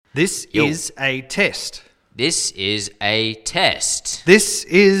This Yo. is a test. This is a test. This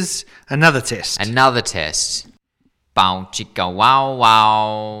is another test. Another test. Bow chicka wow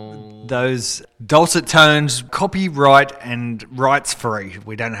wow. Those dulcet tones, copyright and rights free.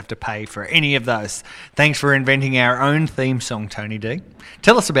 We don't have to pay for any of those. Thanks for inventing our own theme song, Tony D.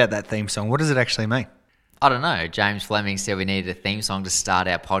 Tell us about that theme song. What does it actually mean? I don't know. James Fleming said we needed a theme song to start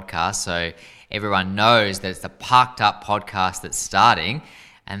our podcast so everyone knows that it's the Parked Up podcast that's starting.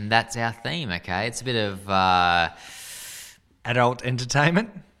 And that's our theme, okay? It's a bit of... Adult entertainment?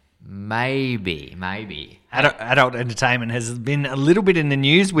 Maybe. Adult entertainment has been a little bit in the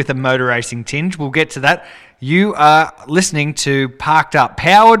news with a motor racing tinge. We'll get to that. You are listening to Parked Up,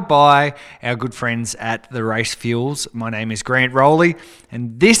 powered by our good friends at the Race Fuels. My name is Grant Rowley,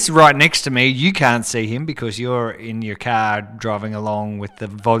 and this right next to me, you can't see him because you're in your car driving along with the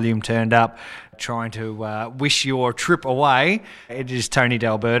volume turned up, trying to wish your trip away. It is Tony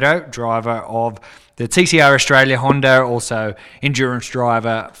D'Alberto, driver of the TCR Australia Honda, also endurance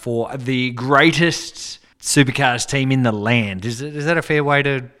driver for the greatest supercars team in the land. Is that a fair way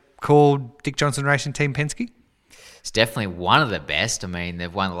to call Dick Johnson Racing Team Penske? It's definitely one of the best. I mean,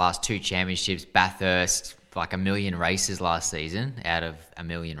 they've won the last 2 championships, Bathurst, like 1 million races last season out of 1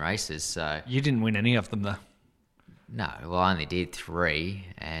 million races. So You didn't win any of them, though. no, well, I only did 3,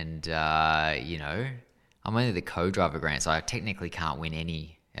 and I'm only the co-driver, Grant, so I technically can't win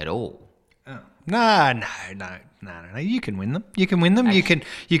any at all. Oh. No. You can win them. You can win them. You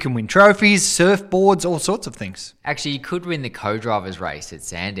can win trophies, surfboards, all sorts of things. Actually, you could win the co-drivers race at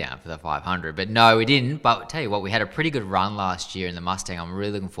Sandown for the 500, but no, we didn't. But I'll tell you what, we had a pretty good run last year in the Mustang. I'm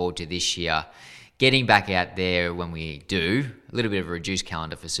really looking forward to this year getting back out there when we do. A little bit of a reduced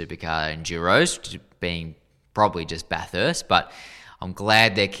calendar for supercar enduros, being probably just Bathurst, but I'm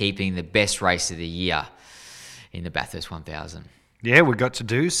glad they're keeping the best race of the year in the Bathurst 1000. Yeah, we got to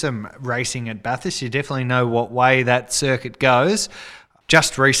do some racing at Bathurst. You definitely know what way that circuit goes.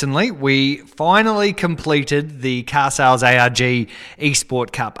 Just recently, we finally completed the Car Sales ARG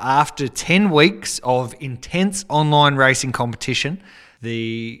Esport Cup. After 10 weeks of intense online racing competition,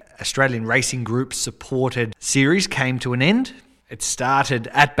 the Australian Racing Group supported series came to an end. It started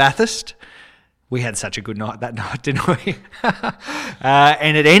at Bathurst. We had such a good night that night, didn't we?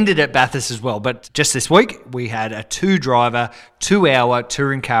 And it ended at Bathurst as well. But just this week, we had a 2-driver, 2-hour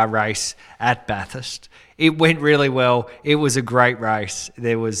touring car race at Bathurst. It went really well. It was a great race.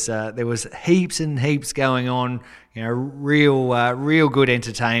 There was heaps and heaps going on. Real good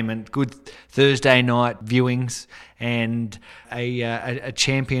entertainment, good Thursday night viewings, and a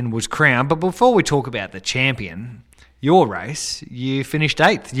champion was crowned. But before we talk about the champion, your race, you finished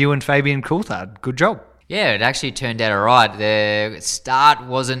 8th, you and Fabian Coulthard. Good job. Yeah, it actually turned out all right. The start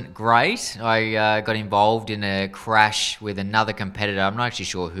wasn't great. I got involved in a crash with another competitor. I'm not actually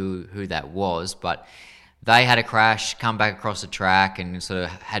sure who that was, but they had a crash, come back across the track and sort of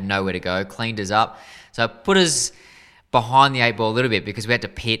had nowhere to go, cleaned us up. So it put us behind the 8 ball a little bit because we had to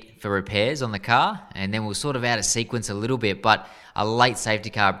pit for repairs on the car, and then we were sort of out of sequence a little bit, but a late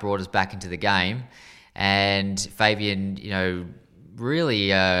safety car brought us back into the game. And Fabian,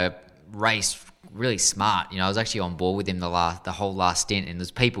 really raced really smart. I was actually on board with him the whole last stint, and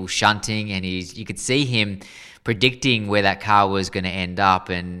there's people shunting, and you could see him predicting where that car was going to end up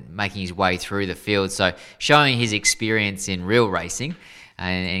and making his way through the field. So showing his experience in real racing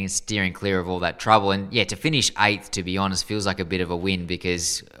and steering clear of all that trouble. And yeah, to finish 8th, to be honest, feels like a bit of a win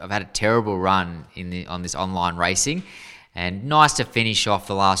because I've had a terrible run on this online racing. And nice to finish off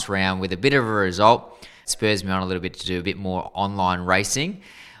the last round with a bit of a result. It spurs me on a little bit to do a bit more online racing.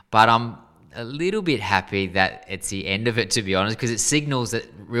 But I'm a little bit happy that it's the end of it, to be honest, because it signals that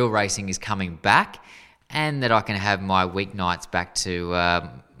real racing is coming back and that I can have my weeknights back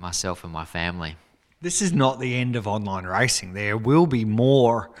to myself and my family. This is not the end of online racing. There will be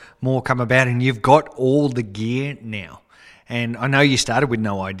more come about, and you've got all the gear now. And I know you started with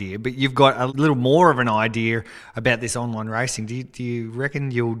no idea, but you've got a little more of an idea about this online racing. Do you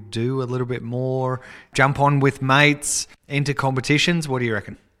reckon you'll do a little bit more, jump on with mates, enter competitions? What do you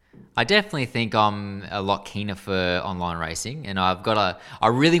reckon? I definitely think I'm a lot keener for online racing, and I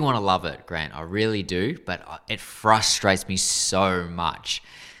really want to love it, Grant. I really do, but it frustrates me so much.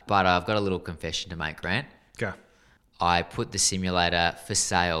 But I've got a little confession to make, Grant. Go. I put the simulator for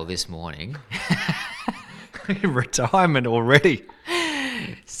sale this morning. Retirement already.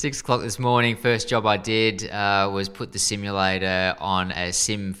 6 o'clock this morning, first job I did was put the simulator on a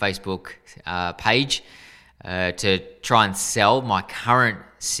Sim Facebook page to try and sell my current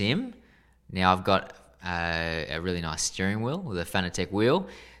Sim. Now I've got a really nice steering wheel with a Fanatec wheel,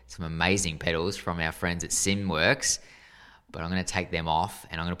 some amazing pedals from our friends at SimWorks. but I'm going to take them off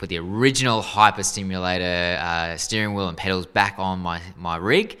and I'm going to put the original Hyper Stimulator steering wheel and pedals back on my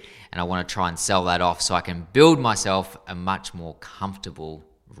rig, and I want to try and sell that off so I can build myself a much more comfortable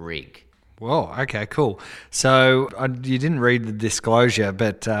rig. Whoa, okay, cool. So you didn't read the disclosure,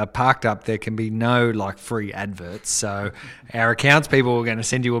 but Parked Up, there can be no like free adverts. So our accounts people are going to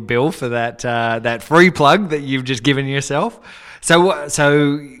send you a bill for that free plug that you've just given yourself.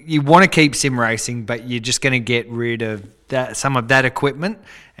 So you want to keep sim racing, but you're just going to get rid of some of that equipment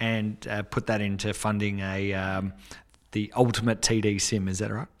and put that into funding the ultimate TD sim. Is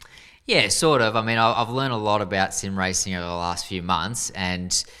that right? Yeah, sort of. I mean, I've learned a lot about sim racing over the last few months,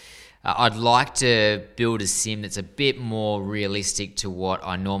 and I'd like to build a sim that's a bit more realistic to what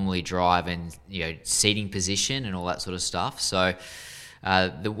I normally drive and, seating position and all that sort of stuff. So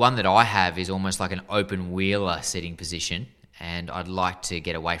the one that I have is almost like an open wheeler seating position, and I'd like to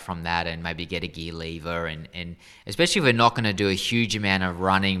get away from that and maybe get a gear lever, and especially if we're not going to do a huge amount of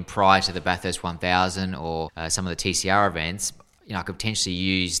running prior to the Bathurst 1000 or some of the TCR events. I could potentially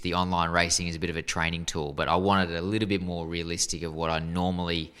use the online racing as a bit of a training tool, but I wanted a little bit more realistic of what I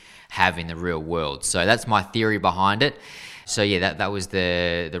normally have in the real world. So that's my theory behind it. So yeah, that was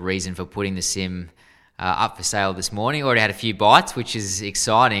the reason for putting the sim up for sale this morning. Already had a few bites, which is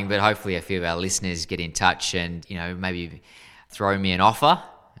exciting, but hopefully a few of our listeners get in touch and maybe throw me an offer,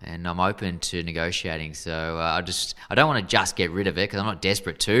 and I'm open to negotiating. So I don't want to just get rid of it because I'm not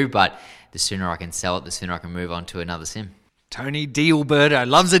desperate to, but the sooner I can sell it, the sooner I can move on to another sim. Tony Dealberto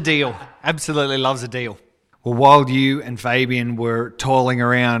loves a deal. Absolutely loves a deal. Well, while you and Fabian were toiling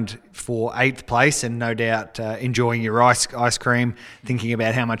around for 8th place and no doubt enjoying your ice cream, thinking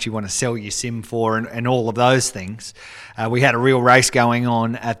about how much you want to sell your sim for and all of those things, we had a real race going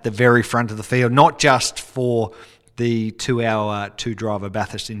on at the very front of the field, not just for the 2-hour 2-driver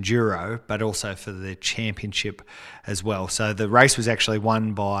Bathurst Enduro, but also for the championship as well. So the race was actually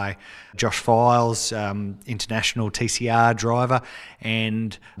won by Josh Files, international TCR driver,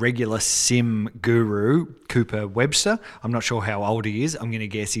 and regular sim guru Cooper Webster. I'm not sure how old he is. I'm going to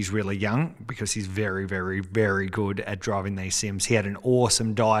guess he's really young because he's very, very, very good at driving these sims. He had an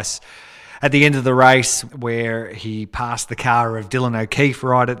awesome dice at the end of the race where he passed the car of Dylan O'Keefe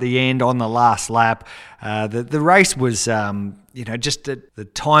right at the end on the last lap. The race was, just at the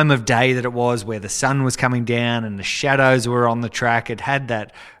time of day that it was, where the sun was coming down and the shadows were on the track. It had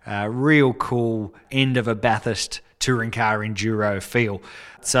that real cool end of a Bathurst touring car enduro feel.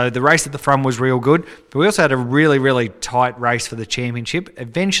 So the race at the front was real good. But we also had a really, really tight race for the championship,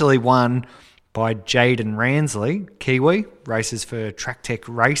 eventually won by Jaden Ransley, Kiwi, races for TrackTech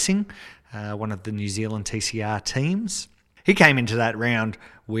Racing, one of the New Zealand TCR teams. He came into that round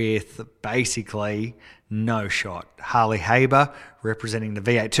with basically no shot. Harley Haber, representing the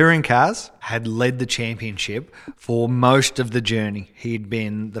V8 touring cars, had led the championship for most of the journey. He'd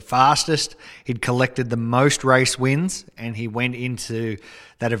been the fastest, he'd collected the most race wins, and he went into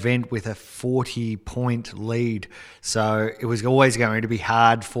that event with a 40-point lead. So it was always going to be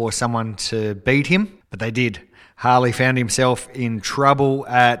hard for someone to beat him, but they did. Harley found himself in trouble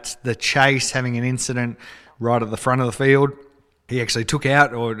at the chase, having an incident right at the front of the field. He actually took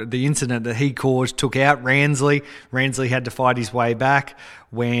out, or the incident that he caused took out Ransley. Ransley had to fight his way back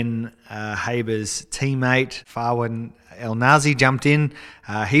when Haber's teammate, Farwan El Nazi, jumped in.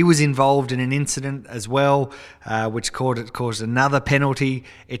 He was involved in an incident as well, which caused another penalty.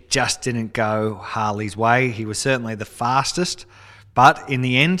 It just didn't go Harley's way. He was certainly the fastest, but in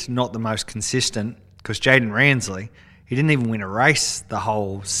the end, not the most consistent. Because Jaden Ransley, he didn't even win a race the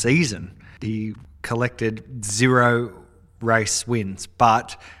whole season. He collected 0 race wins,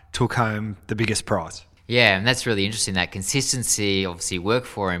 but took home the biggest prize. Yeah, and that's really interesting. That consistency obviously worked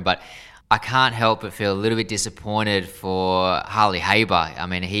for him, but I can't help but feel a little bit disappointed for Harley Haber. I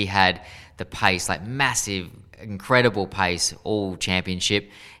mean, he had the pace, like massive, incredible pace all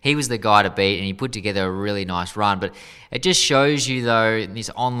championship. He was the guy to beat, and he put together a really nice run. But it just shows you, though, in this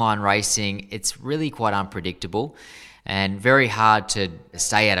online racing, it's really quite unpredictable and very hard to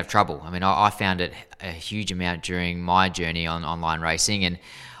stay out of trouble. I mean, I found it a huge amount during my journey on online racing, and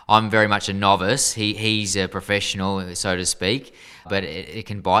I'm very much a novice. He's a professional, so to speak, but it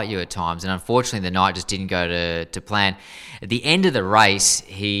can bite you at times. And unfortunately, the night just didn't go to plan. At the end of the race,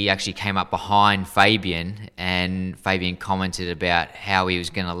 he actually came up behind Fabian, and Fabian commented about how he was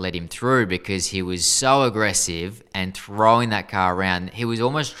going to let him through because he was so aggressive and throwing that car around. He was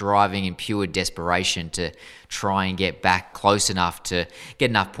almost driving in pure desperation to try and get back close enough to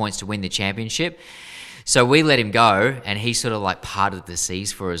get enough points to win the championship. So we let him go, and he sort of like parted the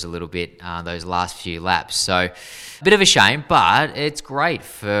seas for us a little bit those last few laps. So a bit of a shame, but it's great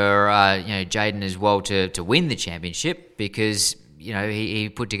for Jaden as well to win the championship, because he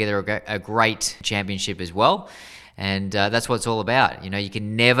put together a great championship as well, and that's what it's all about. You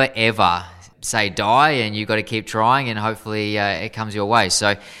can never ever say die, and you've got to keep trying, and hopefully it comes your way.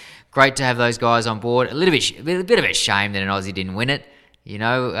 So great to have those guys on board. A bit of a shame that an Aussie didn't win it.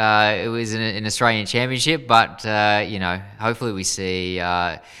 It was an Australian championship, but hopefully we see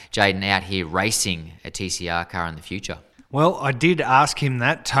Jayden out here racing a TCR car in the future. Well, I did ask him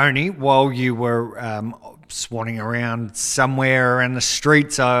that, Tony, while you were swanning around somewhere around the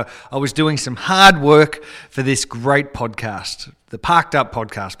streets. I was doing some hard work for this great podcast, the Parked Up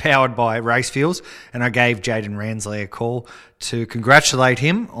podcast, powered by Racefuels, and I gave Jayden Ransley a call to congratulate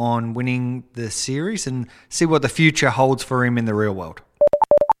him on winning the series and see what the future holds for him in the real world.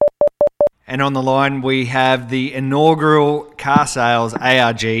 And on the line, we have the inaugural Car Sales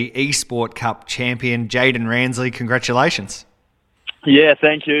ARG Esport Cup champion, Jayden Ransley. Congratulations. Yeah,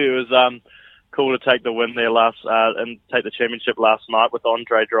 thank you. It was cool to take the win there and take the championship last night with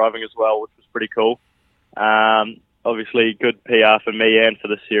Andre driving as well, which was pretty cool. Obviously, good PR for me and for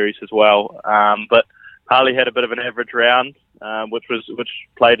the series as well. But Harley had a bit of an average round, which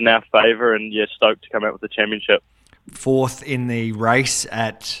played in our favour, and stoked to come out with the championship. Fourth in the race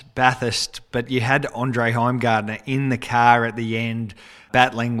at Bathurst, but you had Andre Heimgartner in the car at the end,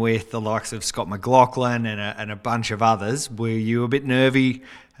 battling with the likes of Scott McLaughlin and a bunch of others. Were you a bit nervy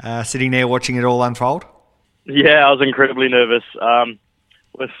sitting there watching it all unfold? Yeah, I was incredibly nervous.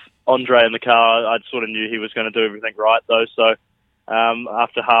 With Andre in the car, I sort of knew he was going to do everything right, though. So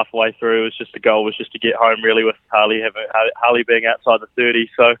after halfway through, the goal was just to get home, really, with Harley being outside the 30.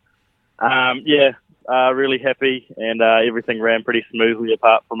 So, really happy, and everything ran pretty smoothly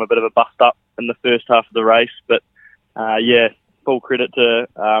apart from a bit of a bust-up in the first half of the race. But, full credit to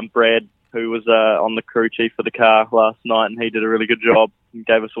Brad, who was on the crew chief for the car last night, and he did a really good job and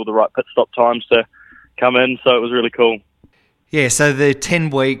gave us all the right pit stop times to come in, so it was really cool. Yeah, so the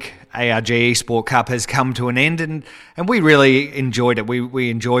 10-week ARG Esport Cup has come to an end, and we really enjoyed it. We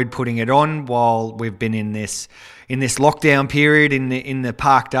enjoyed putting it on while we've been in this lockdown period, in the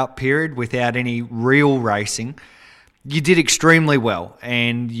parked up period, without any real racing. You did extremely well,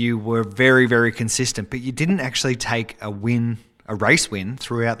 and you were very, very consistent, but you didn't actually take a race win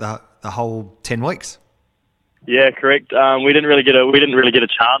throughout the whole 10 weeks. Yeah, correct. We didn't really get a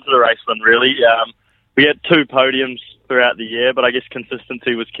chance at a race win, really. We had 2 podiums throughout the year, but I guess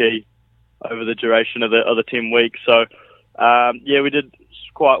consistency was key over the duration of the 10 weeks. So, we did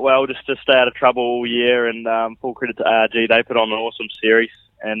quite well just to stay out of trouble all year, and full credit to ARG. They put on an awesome series,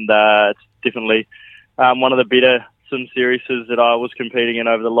 and it's definitely one of the better sim series that I was competing in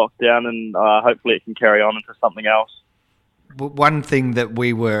over the lockdown, and hopefully it can carry on into something else. One thing that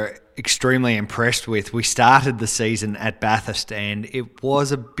we were extremely impressed with, we started the season at Bathurst, and it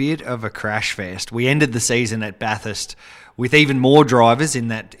was a bit of a crash fest. We ended the season at Bathurst with even more drivers in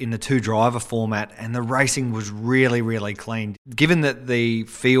the 2-driver format, and the racing was really, really clean. Given that the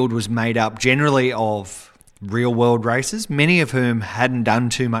field was made up generally of real-world racers, many of whom hadn't done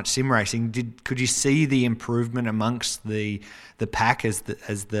too much sim racing, could you see the improvement amongst the pack as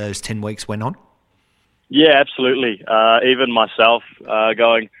those 10 weeks went on? Yeah, absolutely. Even myself,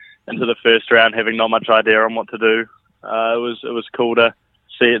 going into the first round, having not much idea on what to do, it was cool to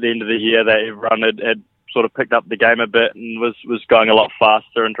see at the end of the year that everyone had sort of picked up the game a bit and was going a lot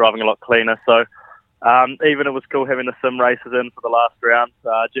faster and driving a lot cleaner. So even it was cool having the sim races in for the last round.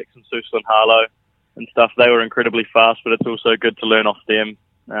 Jackson Susel and Harlow and stuff, they were incredibly fast, but it's also good to learn off them.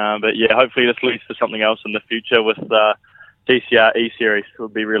 But yeah, hopefully this leads to something else in the future with TCR E-Series. It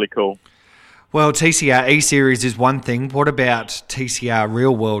would be really cool. Well, TCR E-Series is one thing. What about TCR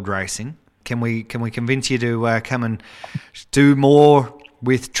Real World Racing? Can we convince you to come and do more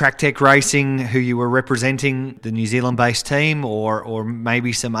with Track Tech Racing, who you were representing, the New Zealand-based team, or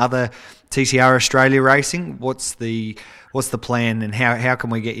maybe some other TCR Australia racing? What's the plan, and how can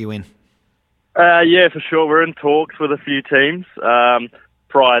we get you in? Yeah, for sure. We're in talks with a few teams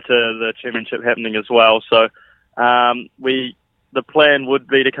prior to the championship happening as well. So the plan would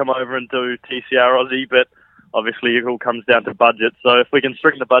be to come over and do TCR Aussie, but obviously it all comes down to budget. So if we can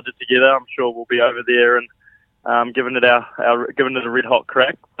string the budget together, I'm sure we'll be over there and giving it a red hot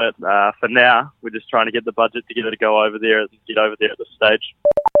crack. But for now, we're just trying to get the budget together to go over there and get over there at this stage.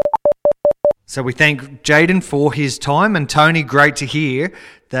 So we thank Jayden for his time, and Tony, great to hear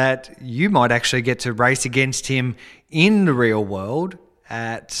that you might actually get to race against him in the real world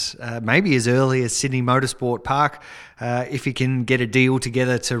at maybe as early as Sydney Motorsport Park, if he can get a deal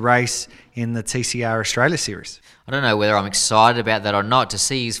together to race in the TCR Australia Series. I don't know whether I'm excited about that or not, to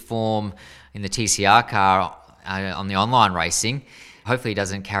see his form in the TCR car on the online racing. Hopefully he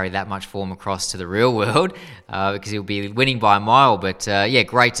doesn't carry that much form across to the real world because he'll be winning by a mile. But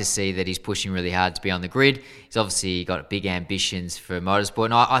great to see that he's pushing really hard to be on the grid. He's obviously got big ambitions for motorsport.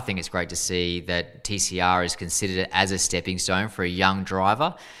 And I think it's great to see that TCR is considered as a stepping stone for a young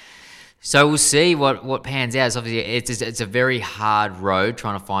driver. So we'll see what pans out. Obviously, it's a very hard road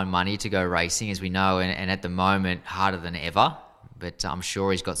trying to find money to go racing, as we know, and at the moment, harder than ever. But I'm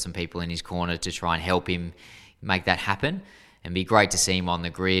sure he's got some people in his corner to try and help him make that happen. And be great to see him on the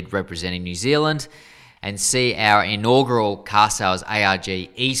grid representing New Zealand and see our inaugural Car Sales ARG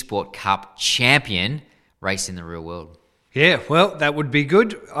Esport Cup champion race in the real world. Yeah, well, that would be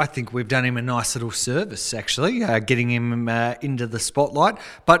good. I think we've done him a nice little service, actually, getting him into the spotlight.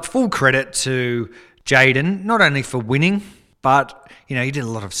 But full credit to Jayden, not only for winning, but he did a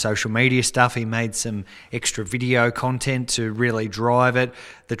lot of social media stuff. He made some extra video content to really drive it.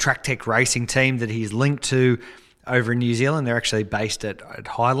 The Track Tech Racing team that he's linked to over in New Zealand, they're actually based at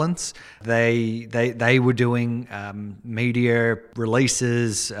Highlands. They were doing media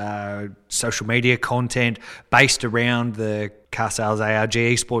releases, social media content based around the Car Sales ARG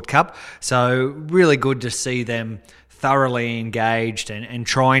Esport Cup. So really good to see them thoroughly engaged and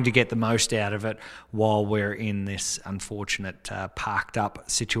trying to get the most out of it while we're in this unfortunate parked up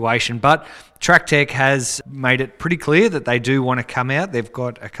situation. But Track Tech has made it pretty clear that they do want to come out. They've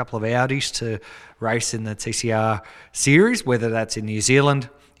got a couple of Audis to race in the TCR series, whether that's in New Zealand,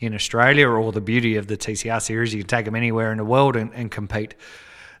 in Australia, or the beauty of the TCR series, you can take them anywhere in the world and compete.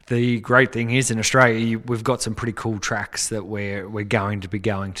 The great thing is in Australia, we've got some pretty cool tracks that we're going to be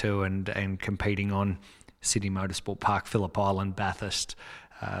going to and competing on. Sydney Motorsport Park, Phillip Island, Bathurst.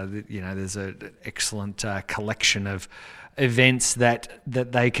 There's an excellent collection of events that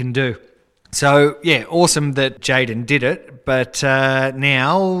they can do. So, yeah, awesome that Jayden did it. But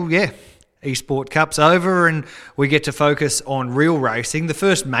now, Esport Cup's over and we get to focus on real racing. The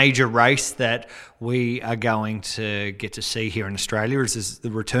first major race that we are going to get to see here in Australia is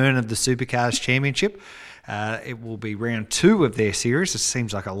the return of the Supercars Championship. It will be round 2 of their series. It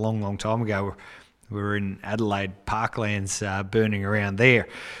seems like a long time ago. We were in Adelaide Parklands burning around there.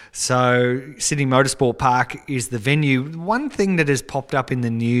 So Sydney Motorsport Park is the venue. One thing that has popped up in the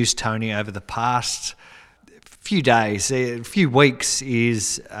news, Tony, over the past few days, a few weeks,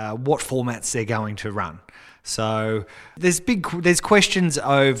 is what formats they're going to run. So there's questions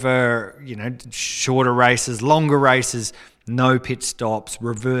over, shorter races, longer races, no pit stops,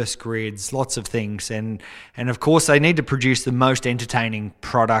 reverse grids, lots of things. And of course, they need to produce the most entertaining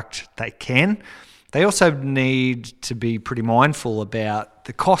product they can. They also need to be pretty mindful about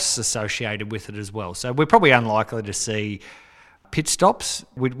the costs associated with it as well. So we're probably unlikely to see pit stops,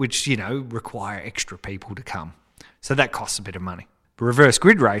 which require extra people to come. So that costs a bit of money. But reverse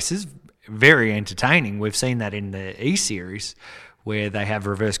grid races, very entertaining. We've seen that in the E-Series, where they have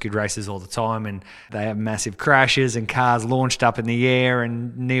reverse grid races all the time and they have massive crashes and cars launched up in the air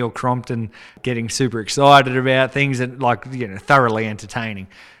and Neil Crompton getting super excited about things and thoroughly entertaining.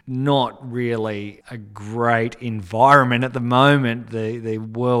 Not really a great environment at the moment. The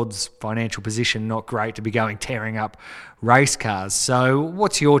world's financial position, not great to be tearing up race cars. So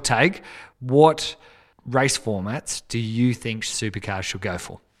what's your take? What race formats do you think supercars should go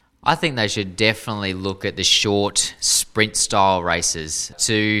for? I think they should definitely look at the short sprint style races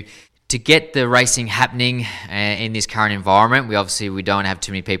to get the racing happening in this current environment. We don't have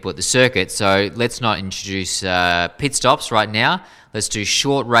too many people at the circuit, so let's not introduce pit stops right now. Let's do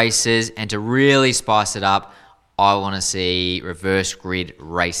short races, and to really spice it up, I want to see reverse grid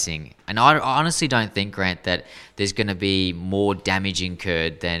racing. And I honestly don't think, Grant, that there's going to be more damage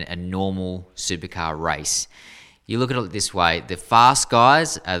incurred than a normal supercar race. You look at it this way, the fast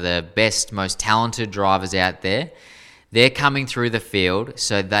guys are the best, most talented drivers out there. They're coming through the field,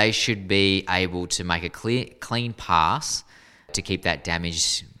 so they should be able to make a clean pass to keep that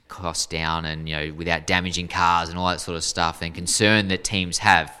damage cost down and, without damaging cars and all that sort of stuff and concern that teams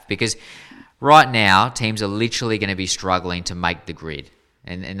have. Because right now, teams are literally going to be struggling to make the grid.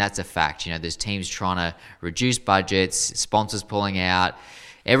 And that's a fact. There's teams trying to reduce budgets, sponsors pulling out.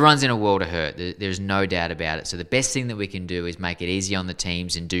 Everyone's in a world of hurt. There's no doubt about it. So the best thing that we can do is make it easy on the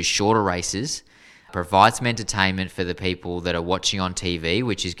teams and do shorter races, provide some entertainment for the people that are watching on TV,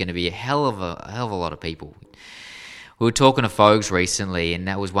 which is going to be a hell of a lot of people. We were talking to Fogues recently, and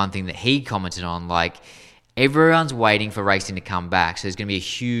that was one thing that he commented on, everyone's waiting for racing to come back. So there's going to be a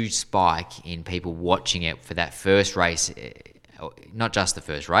huge spike in people watching it for that first race, not just the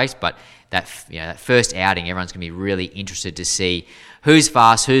first race, but that first outing. Everyone's going to be really interested to see who's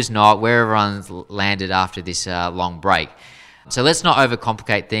fast, who's not, where everyone's landed after this long break. So let's not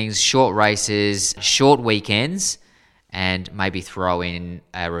overcomplicate things. Short races, short weekends, and maybe throw in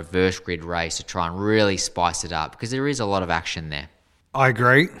a reverse grid race to try and really spice it up, because there is a lot of action there. I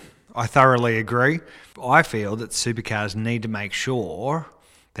agree. I thoroughly agree. I feel that supercars need to make sure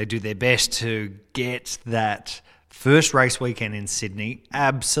they do their best to get that first race weekend in Sydney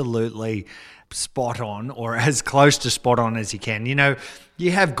absolutely spot on, or as close to spot on as you can. You know,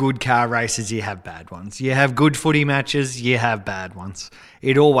 you have good car races, you have bad ones. You have good footy matches, you have bad ones.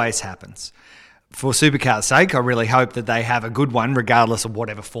 It always happens. For supercars' sake, I really hope that they have a good one regardless of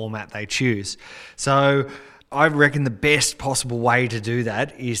whatever format they choose. So I reckon the best possible way to do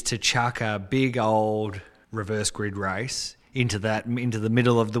that is to chuck a big old reverse grid race into the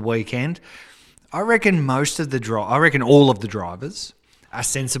middle of the weekend. I reckon all of the drivers are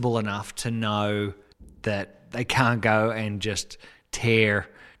sensible enough to know that they can't go and just tear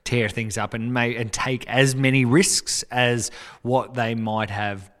things up and take as many risks as what they might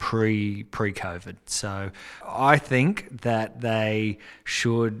have pre-COVID. So I think that they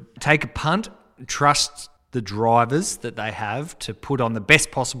should take a punt, trust the drivers that they have to put on the best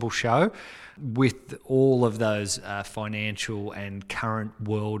possible show with all of those financial and current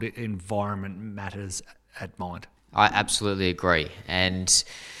world environment matters at mind. I absolutely agree. And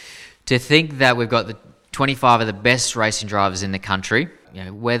to think that we've got the 25 of the best racing drivers in the country, you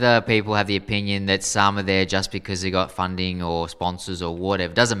know, whether people have the opinion that some are there just because they got funding or sponsors or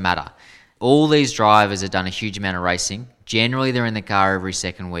whatever, doesn't matter. All these drivers have done a huge amount of racing. Generally, they're in the car every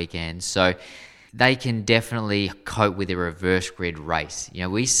second weekend. So they can definitely cope with a reverse grid race. You know,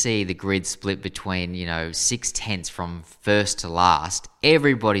 we see the grid split between, 6/10 from first to last.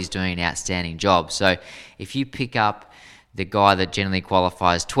 Everybody's doing an outstanding job. So if you pick up the guy that generally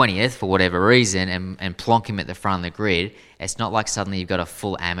qualifies 20th for whatever reason and plonk him at the front of the grid, it's not like suddenly you've got a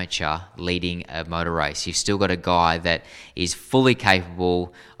full amateur leading a motor race. You've still got a guy that is fully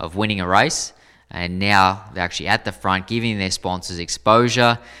capable of winning a race, and now they're actually at the front giving their sponsors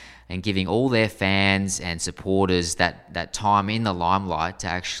exposure and giving all their fans and supporters that time in the limelight to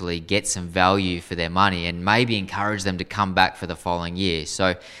actually get some value for their money and maybe encourage them to come back for the following year.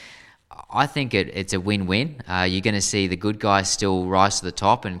 So I think it's a win-win. You're going to see the good guys still rise to the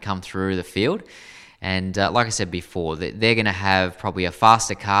top and come through the field. And like I said before, they're going to have probably a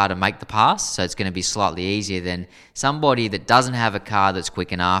faster car to make the pass, so it's going to be slightly easier than somebody that doesn't have a car that's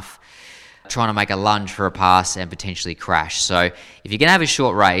quick enough trying to make a lunge for a pass and potentially crash. So if you're going to have a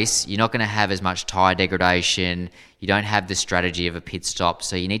short race, you're not going to have as much tyre degradation. You don't have the strategy of a pit stop,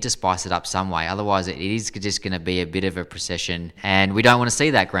 so you need to spice it up some way. Otherwise, it is just going to be a bit of a procession, and we don't want to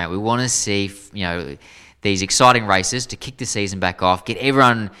see that, Grant. We want to see, these exciting races to kick the season back off, get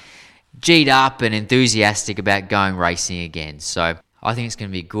everyone G'd up and enthusiastic about going racing again. So I think it's going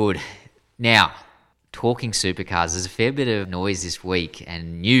to be good. Now, talking supercars, there's a fair bit of noise this week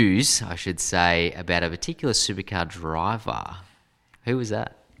and news, I should say, about a particular supercar driver. Who was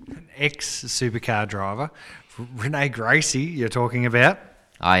that? An ex-supercar driver, Renee Gracie, you're talking about?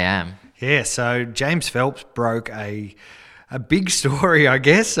 I am. Yeah, so James Phelps broke a big story, I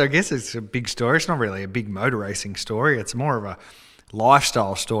guess. I guess it's a big story. It's not really a big motor racing story. It's more of a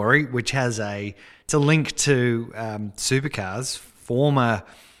lifestyle story, which has it's a link to supercars. Former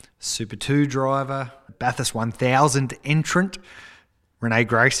Super 2 driver, Bathurst 1000 entrant, Renee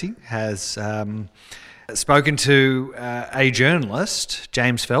Gracie has spoken to a journalist,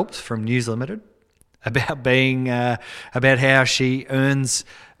 James Phelps from News Limited, about how she earns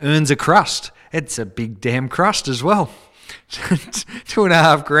a crust. It's a big damn crust as well.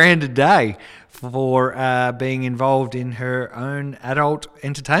 $2,500 a day for being involved in her own adult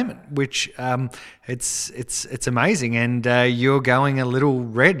entertainment, which it's amazing. And you're going a little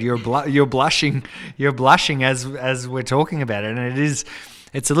red. You're blushing. You're blushing as we're talking about it, and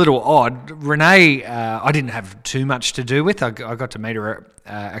it's a little odd. Renee, I didn't have too much to do with. I got to meet her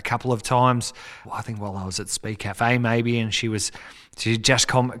a couple of times. Well, I think while I was at Speed Cafe maybe, and she just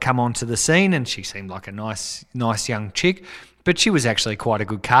come onto the scene, and she seemed like a nice young chick. But she was actually quite a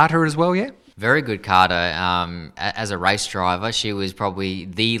good karter as well, yeah? Very good karter. As a race driver, she was probably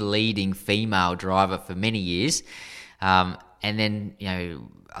the leading female driver for many years. And then,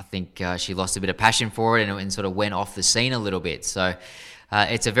 I think she lost a bit of passion for it and sort of went off the scene a little bit. So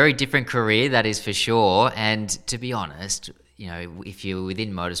it's a very different career, that is for sure. And to be honest, if you were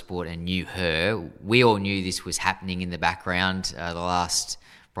within motorsport and knew her, we all knew this was happening in the background the last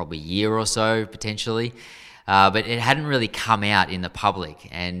probably year or so, potentially. But it hadn't really come out in the public,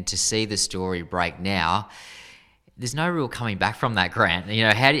 and to see the story break now, there's no real coming back from that, Grant.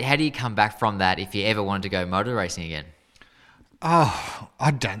 How do you come back from that if you ever wanted to go motor racing again? Oh,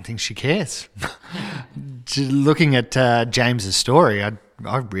 I don't think she cares. Looking at James's story, I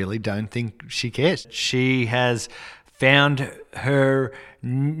really don't think she cares. She has found her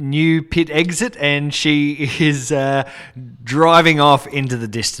new pit exit, and she is driving off into the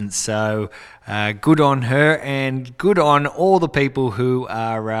distance. So good on her, and good on all the people who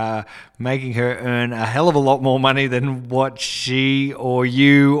are making her earn a hell of a lot more money than what she or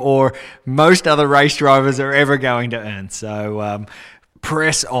you or most other race drivers are ever going to earn. So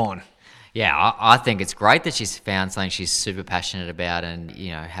press on. Yeah, I think it's great that she's found something she's super passionate about and,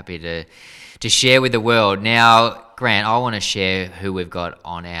 happy to share with the world. Now, Grant, I want to share who we've got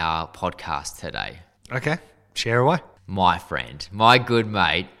on our podcast today. Okay, share away. My friend, my good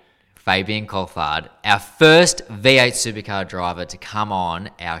mate, Fabian Coulthard, our first V8 supercar driver to come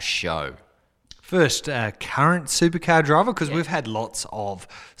on our show. First current supercar driver, because we've had lots of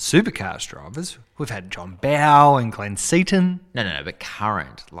supercars drivers. We've had John Bowe and Glenn Seaton. No, but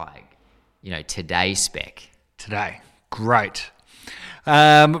current, today spec. Today, great.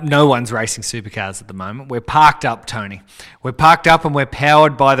 No one's racing supercars at the moment. We're parked up, Tony. We're parked up and we're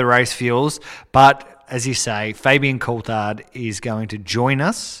powered by the race fuels. But as you say, Fabian Coulthard is going to join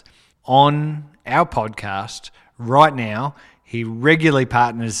us on our podcast right now. He regularly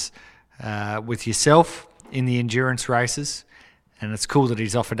partners with yourself in the endurance races, and it's cool that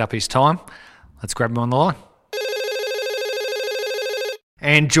he's offered up his time. Let's grab him on the line.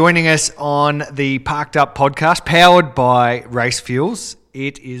 And joining us on the Parked Up podcast, powered by Race Fuels,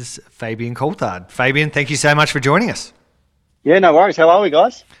 it is Fabian Coulthard. Fabian, thank you so much for joining us. Yeah, no worries. How are we,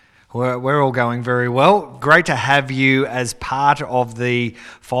 guys? We're all going very well. Great to have you as part of the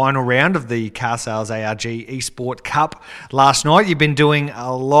final round of the Car Sales ARG Esport Cup last night. You've been doing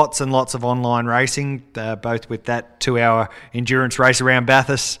lots and lots of online racing, both with that 2-hour endurance race around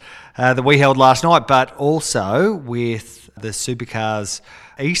Bathurst that we held last night, but also with the Supercars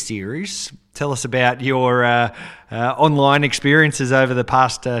E-Series. Tell us about your online experiences over the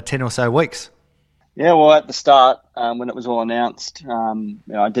past 10 or so weeks. Yeah, well, at the start, when it was all announced,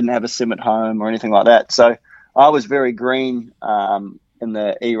 I didn't have a sim at home or anything like that. So I was very green in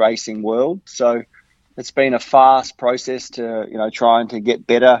the e-racing world. So it's been a fast process to, trying to get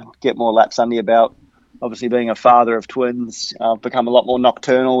better, get more laps under your belt. Obviously, being a father of twins, I've become a lot more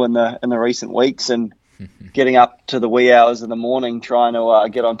nocturnal in the recent weeks and getting up to the wee hours of the morning trying to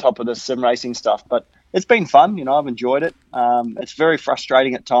get on top of the sim racing stuff. But it's been fun. I've enjoyed it. It's very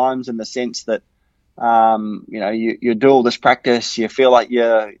frustrating at times in the sense that, you do all this practice, you feel like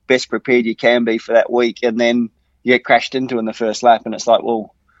you're best prepared you can be for that week, and then you get crashed into in the first lap, and it's like,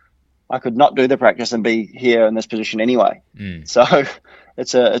 well, I could not do the practice and be here in this position anyway. So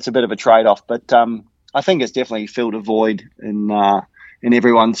it's a bit of a trade-off, but I think it's definitely filled a void in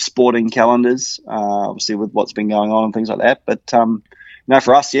everyone's sporting calendars, obviously with what's been going on and things like that. But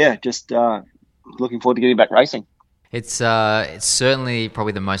for us, just looking forward to getting back racing. It's certainly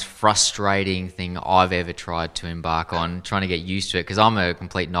probably the most frustrating thing I've ever tried to embark on, trying to get used to it, because I'm a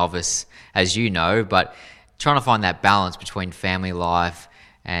complete novice, as you know, but trying to find that balance between family life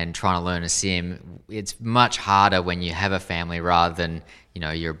and trying to learn a sim. It's much harder when you have a family rather than,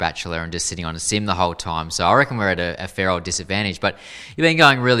 you're a bachelor and just sitting on a sim the whole time. So I reckon we're at a fair old disadvantage, but you've been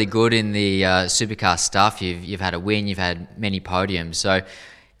going really good in the supercar stuff. You've had a win, you've had many podiums. So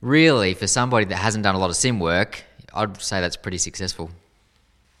really, for somebody that hasn't done a lot of sim work, I'd say that's pretty successful.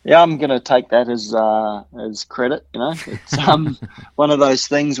 Yeah, I'm going to take that as credit. It's one of those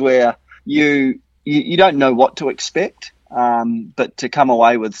things where you don't know what to expect, but to come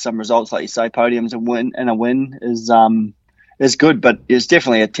away with some results, like you say, podiums and a win is good. But it's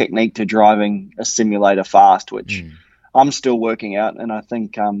definitely a technique to driving a simulator fast, which I'm still working out. And I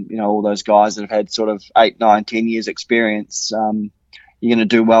think all those guys that have had sort of 8, 9, 10 years experience, you're going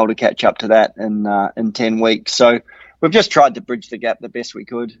to do well to catch up to that in 10 weeks. So we've just tried to bridge the gap the best we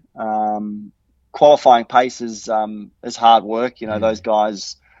could. Qualifying pace is hard work. Those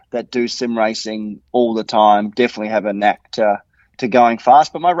guys that do sim racing all the time definitely have a knack to going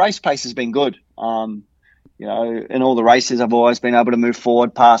fast. But my race pace has been good. In all the races, I've always been able to move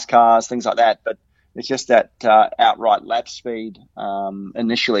forward past cars, things like that. But it's just that outright lap speed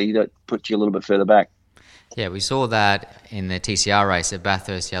initially that puts you a little bit further back. Yeah, we saw that in the TCR race at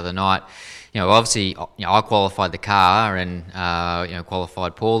Bathurst the other night. Obviously, I qualified the car and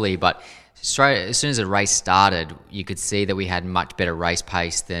qualified poorly, but as soon as the race started, you could see that we had much better race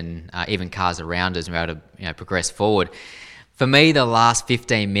pace than even cars around us, and we were able to progress forward. For me, the last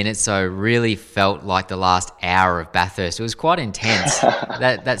 15 minutes though really felt like the last hour of Bathurst. It was quite intense.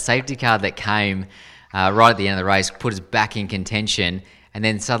 that safety car that came right at the end of the race put us back in contention. And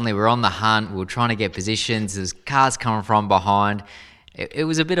then suddenly we're on the hunt, we're trying to get positions, there's cars coming from behind. It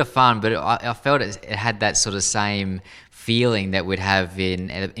was a bit of fun, but I felt it had that sort of same feeling that we'd have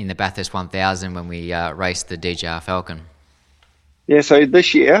in the Bathurst 1000 when we raced the DJR Falcon. Yeah, so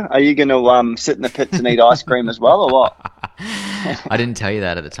this year, are you going to sit in the pits and eat ice cream as well, or what? I didn't tell you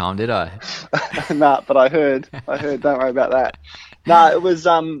that at the time, did I? Nah, but I heard. Don't worry about that. No, it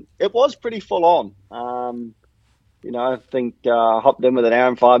was pretty full on. I think I hopped in with an hour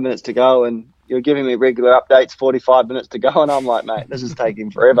and 5 minutes to go, and you're giving me regular updates, 45 minutes to go, and I'm like, mate, this is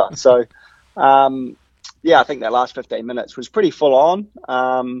taking forever. So, I think that last 15 minutes was pretty full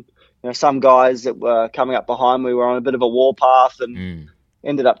on. Some guys that were coming up behind me were on a bit of a warpath and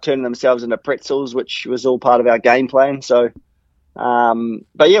ended up turning themselves into pretzels, which was all part of our game plan. So,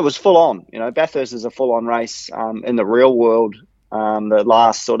 it was full on. Bathurst is a full on race in the real world. The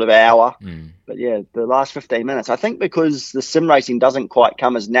last sort of hour, but the last 15 minutes. I think because the sim racing doesn't quite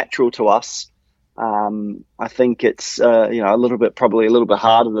come as natural to us, I think it's probably a little bit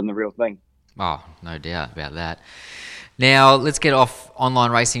harder than the real thing. Oh, no doubt about that. Now, let's get off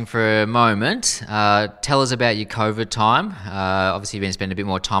online racing for a moment. Tell us about your COVID time. Obviously, you've been spending a bit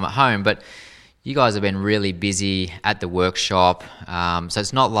more time at home, but you guys have been really busy at the workshop. So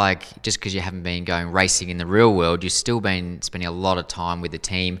it's not like just because you haven't been going racing in the real world, you've still been spending a lot of time with the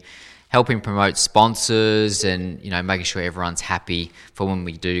team, helping promote sponsors and, making sure everyone's happy for when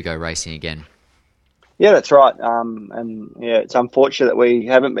we do go racing again. Yeah, that's right. It's unfortunate that we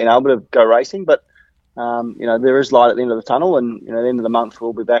haven't been able to go racing, but there is light at the end of the tunnel, and at the end of the month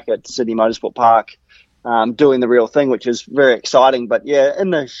we'll be back at Sydney Motorsport Park doing the real thing, which is very exciting. But in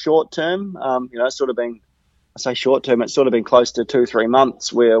the short term, it's sort of been close to 2-3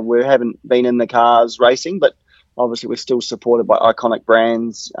 months where we haven't been in the cars racing, but obviously we're still supported by iconic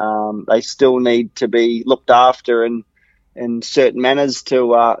brands. They still need to be looked after in certain manners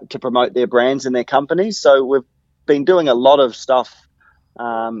to promote their brands and their companies. So we've been doing a lot of stuff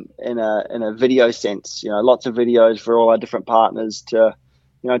in a video sense, lots of videos for all our different partners to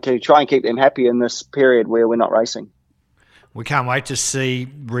try and keep them happy in this period where we're not racing. We can't wait to see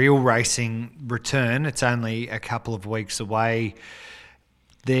real racing return. It's only a couple of weeks away.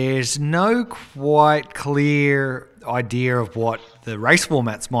 There's no quite clear idea of what the race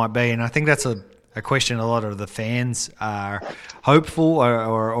formats might be, and I think that's a question a lot of the fans are hopeful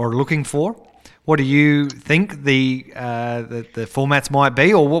or looking for. What do you think the formats might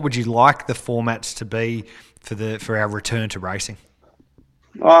be, or what would you like the formats to be for our return to racing?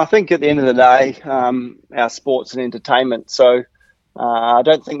 Well, I think at the end of the day, our sport's an entertainment. So I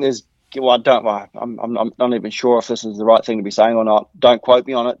don't think there's. I'm not even sure if this is the right thing to be saying or not. Don't quote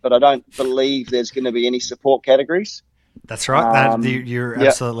me on it, but I don't believe there's going to be any support categories. That's right. You're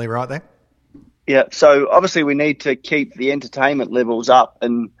absolutely right there. Yeah. So obviously we need to keep the entertainment levels up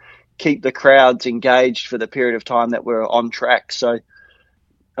and keep the crowds engaged for the period of time that we're on track. So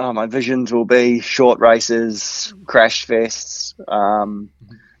my visions will be short races, crash fests,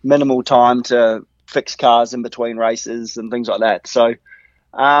 minimal time to fix cars in between races and things like that. So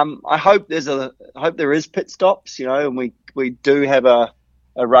I hope there is pit stops, and we do have a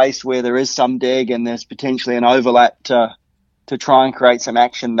race where there is some deg and there's potentially an overlap to try and create some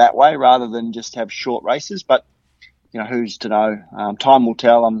action that way rather than just have short races. But who's to know? Time will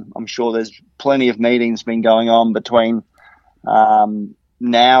tell. I'm sure there's plenty of meetings been going on between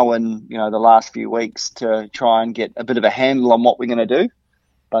now and the last few weeks to try and get a bit of a handle on what we're going to do.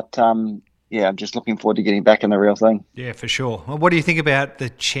 But I'm just looking forward to getting back in the real thing. Yeah, for sure. Well, what do you think about the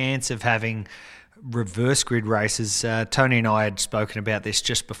chance of having reverse grid races? Tony and I had spoken about this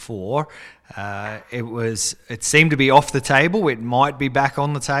just before. It seemed to be off the table. It might be back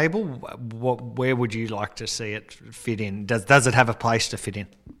on the table. Where would you like to see it fit in? Does it have a place to fit in?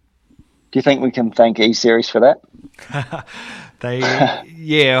 Do you think we can thank E-Series for that?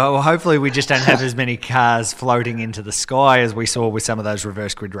 Well, hopefully we just don't have as many cars floating into the sky as we saw with some of those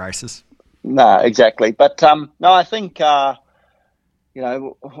reverse grid races. No, exactly. But no, I think we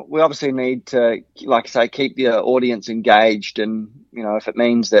obviously need to, like I say, keep the audience engaged, and if it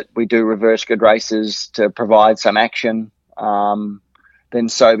means that we do reverse grid races to provide some action, then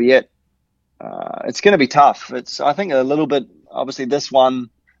so be it. It's going to be tough. I think a little bit. Obviously, this one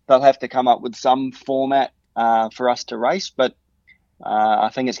they'll have to come up with some format for us to race, but I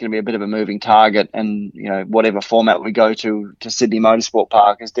think it's going to be a bit of a moving target, and whatever format we go to Sydney Motorsport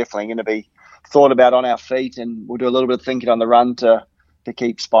Park is definitely going to be thought about on our feet, and we'll do a little bit of thinking on the run to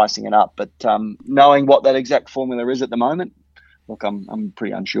keep spicing it up. But knowing what that exact formula is at the moment, look, I'm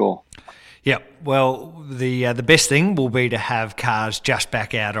pretty unsure. Yeah, well, the best thing will be to have cars just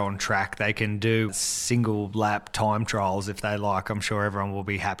back out on track. They can do single lap time trials if they like. I'm sure everyone will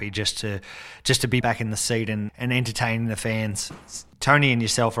be happy just to be back in the seat and entertaining the fans. Tony and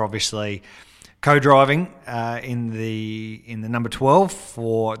yourself are obviously co-driving in the number 12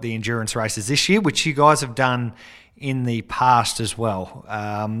 for the endurance races this year, which you guys have done in the past as well.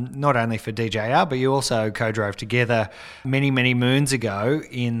 Not only for DJR, but you also co-drove together many moons ago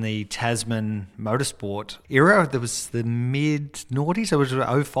in the Tasman motorsport era. There was the mid-noughties. It was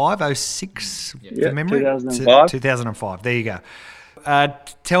 05, 06 from memory? 2005. 2005. There you go.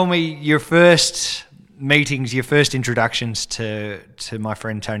 Tell me your first meetings, your first introductions to my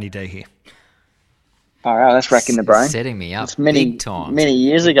friend Tony D here. All right, that's racking the brain. Setting me up It's many big time. Many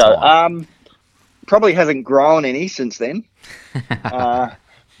years Big ago. time. Probably hasn't grown any since then.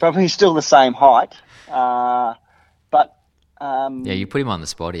 Probably still the same height. But Yeah, you put him on the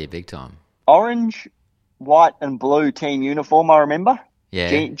spot here big time. orange, white, and blue team uniform. I remember.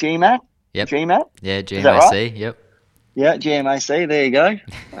 Yeah. GMAT. Yep. GMAT. Yeah, that GMAC, right? yep. Yeah, GMAC. There you go.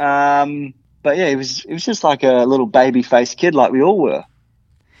 But yeah, it was just like a little baby faced kid, like we all were.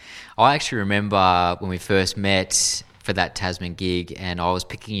 I actually remember when we first met for that Tasman gig, and I was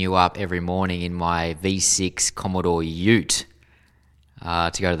picking you up every morning in my V6 Commodore Ute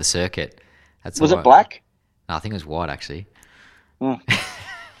to go to the circuit. Was it black? No, I think it was white, actually. Oh.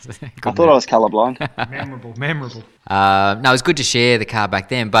 I thought I was colourblind. Memorable. No, it was good to share the car back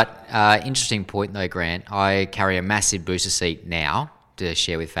then, but interesting point though, Grant. I carry a massive booster seat now to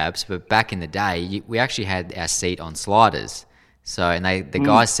share with Fabs, but back in the day, we actually had our seat on sliders. So, and the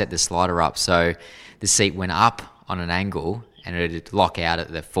guys set the slider up, so the seat went up on an angle and it'd lock out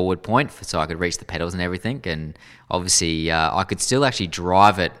at the forward point so I could reach the pedals and everything. And obviously, I could still actually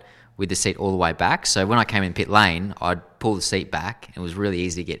drive it with the seat all the way back. So when I came in pit lane, I'd pull the seat back. It was really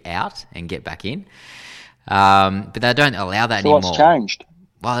easy to get out and get back in. But they don't allow that anymore. What's changed?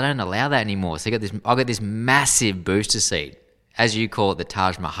 Well, they don't allow that anymore. So I got this massive booster seat, as you call it, the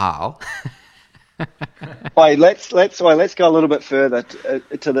Taj Mahal. Wait, let's go a little bit further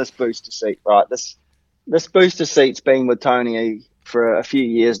to this booster seat. Right, this booster seat's been with Tony for a few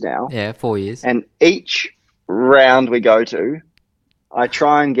years now. Yeah, 4 years. And each round we go to, I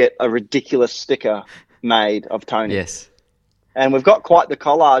try and get a ridiculous sticker made of Tony. Yes, And we've got quite the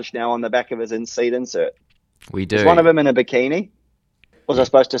collage now on the back of his seat insert. we do. Is one of them in a bikini? Was I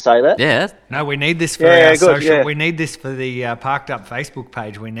supposed to say that? Yeah, No, we need this for Yeah, our good, social. yeah. We need this for the Parked Up Facebook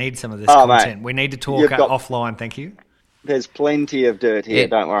page. We need some of this Oh, mate. content. We need to talk You've got- offline. Thank you. There's plenty of dirt here,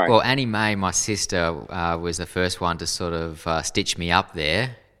 don't worry. Well, Annie Mae, my sister, was the first one to sort of stitch me up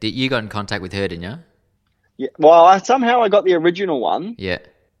there. You got in contact with her, didn't you? Yeah, well, somehow I got the original one. Yeah.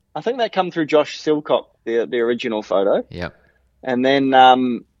 I think that come through Josh Silcock, the original photo. Yep. And then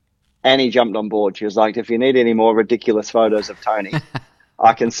Annie jumped on board. She was like, if you need any more ridiculous photos of Tony,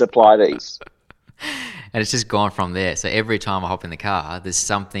 I can supply these. And it's just gone from there. So every time I hop in the car,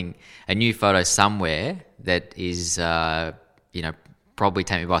 there's a new photo somewhere that is, probably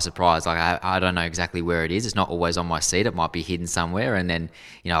take me by surprise. Like I don't know exactly where it is. It's not always on my seat. It might be hidden somewhere. And then,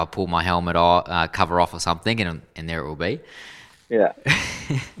 I'll pull my helmet off, cover off or something, and there it will be. Yeah.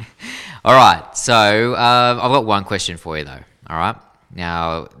 All right. So I've got one question for you, though. All right.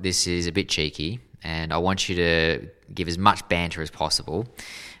 Now, this is a bit cheeky, and I want you to give as much banter as possible.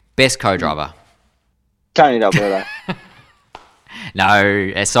 Best co-driver? Tony D'Alberto.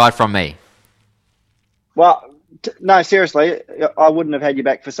 No, aside from me. Well, no, seriously, I wouldn't have had you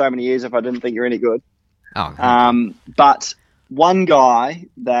back for so many years if I didn't think you're any good. Oh, But one guy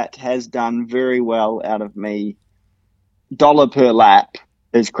that has done very well out of me, dollar per lap,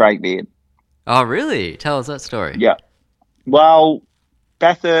 is Craig Beard. oh, really? Tell us that story. Yeah. Well,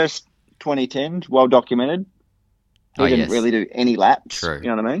 Bathurst 2010, well documented. He Oh, didn't yes. really do any laps. True. You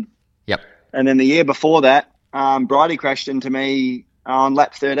know what I mean? Yep. And then the year before that, Bridie crashed into me on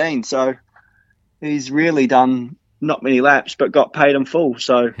lap 13. So he's really done not many laps, but got paid in full.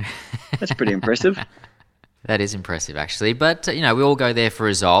 So that's pretty impressive. That is impressive, actually. But we all go there for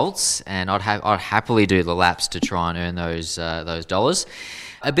results, and I'd happily do the laps to try and earn those dollars.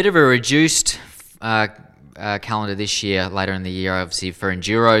 A bit of a reduced calendar this year, later in the year, obviously for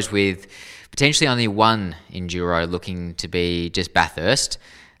enduros, with potentially only one enduro looking to be just Bathurst.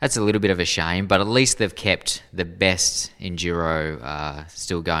 That's a little bit of a shame, but at least they've kept the best enduro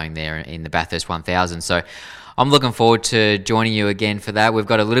still going there in the Bathurst 1000. So I'm looking forward to joining you again for that. We've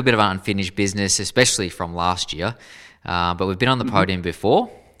got a little bit of unfinished business, especially from last year, but we've been on the podium before,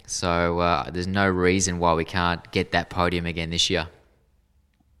 so there's no reason why we can't get that podium again this year.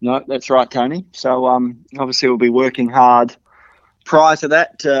 No, that's right, Tony. So obviously we'll be working hard prior to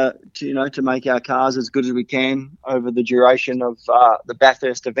that to make our cars as good as we can over the duration of the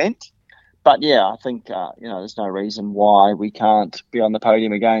Bathurst event. But yeah, I think there's no reason why we can't be on the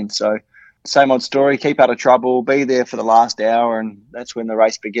podium again. So same old story, keep out of trouble, be there for the last hour, and that's when the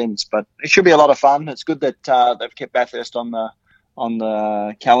race begins. But it should be a lot of fun. It's good that they've kept Bathurst on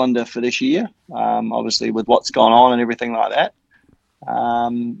the calendar for this year, obviously with what's gone on and everything like that.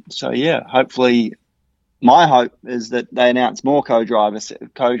 So yeah, hopefully, my hope is that they announce more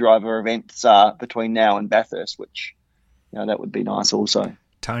co-driver events between now and Bathurst, which that would be nice also.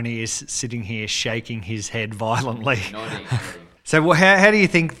 Tony is sitting here shaking his head violently. Nodding. So how do you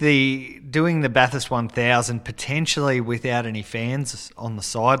think doing the Bathurst 1000 potentially without any fans on the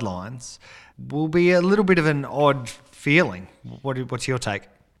sidelines will be a little bit of an odd feeling? What's your take?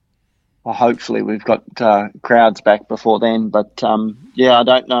 Well, hopefully we've got crowds back before then, but yeah, I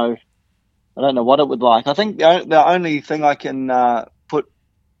don't know what it would like. I think the only thing I can put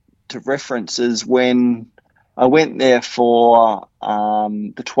to reference is when I went there for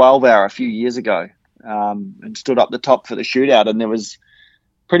the 12-hour a few years ago, and stood up the top for the shootout, and there was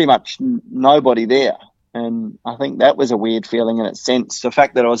pretty much nobody there. And I think that was a weird feeling in its sense. The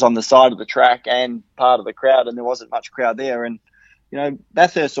fact that I was on the side of the track and part of the crowd, and there wasn't much crowd there. And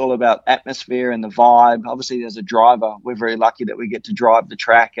Bathurst's all about atmosphere and the vibe. Obviously, as a driver, we're very lucky that we get to drive the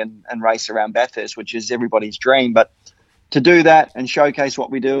track and race around Bathurst, which is everybody's dream. But to do that and showcase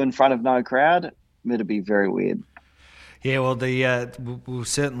what we do in front of no crowd, it'd be very weird. Yeah, well, we'll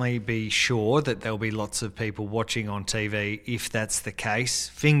certainly be sure that there'll be lots of people watching on TV if that's the case.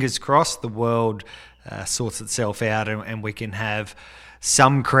 Fingers crossed the world sorts itself out and we can have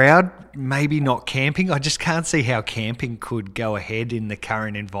some crowd, maybe not camping. I just can't see how camping could go ahead in the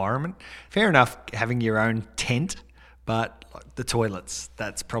current environment. Fair enough having your own tent, but the toilets,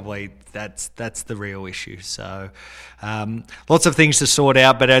 that's the real issue. So lots of things to sort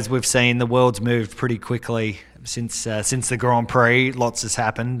out, but as we've seen, the world's moved pretty quickly since the Grand Prix. Lots has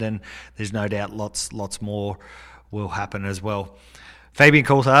happened, and there's no doubt lots more will happen as well. Fabian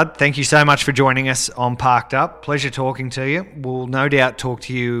Coulthard, thank you so much for joining us on Parked Up. Pleasure talking to you. We'll no doubt talk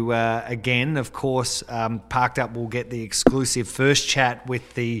to you again. Of course, Parked Up will get the exclusive first chat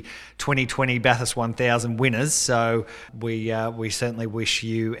with the 2020 Bathurst 1000 winners. So we certainly wish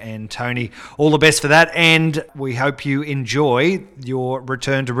you and Tony all the best for that, and we hope you enjoy your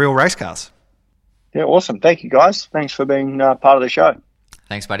return to real race cars. Yeah, awesome. Thank you, guys. Thanks for being part of the show.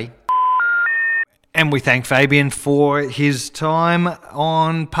 Thanks, buddy. And we thank Fabian for his time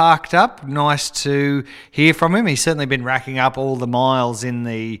on Parked Up. Nice to hear from him. He's certainly been racking up all the miles in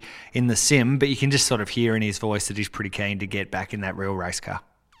the sim, but you can just sort of hear in his voice that he's pretty keen to get back in that real race car.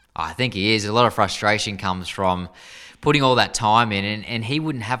 I think he is. A lot of frustration comes from putting all that time in, and he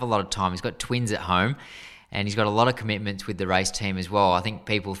wouldn't have a lot of time. He's got twins at home, and he's got a lot of commitments with the race team as well. I think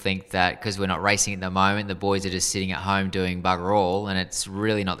people think that because we're not racing at the moment, the boys are just sitting at home doing bugger all, and it's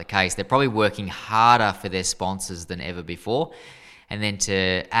really not the case. They're probably working harder for their sponsors than ever before. And then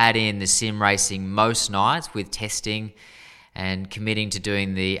to add in the sim racing most nights with testing and committing to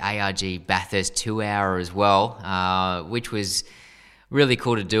doing the ARG Bathurst 2-hour as well, which was really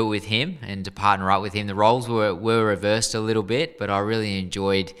cool to do it with him and to partner up with him. The roles were reversed a little bit, but I really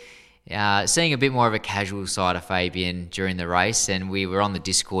enjoyed seeing a bit more of a casual side of Fabian during the race, and we were on the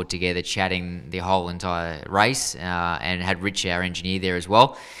Discord together chatting the whole entire race, and had Rich, our engineer, there as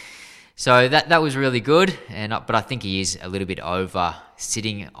well. So that was really good, but I think he is a little bit over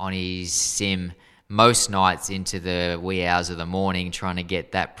sitting on his sim most nights into the wee hours of the morning trying to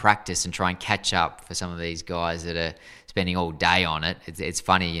get that practice and try and catch up for some of these guys that are spending all day on it. It's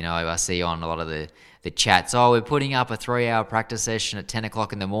funny, I see on a lot of the chats, we're putting up a 3-hour practice session at 10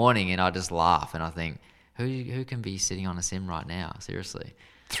 o'clock in the morning, and I just laugh and I think, who can be sitting on a sim right now? Seriously.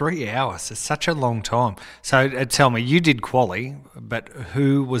 3 hours, it's such a long time. So tell me, you did quali, but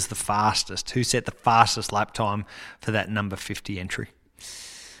who was the fastest? Who set the fastest lap time for that number 50 entry?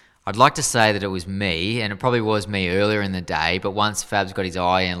 I'd like to say that it was me, and it probably was me earlier in the day, but once Fabs got his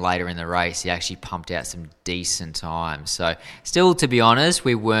eye in later in the race, he actually pumped out some decent times. So still, to be honest,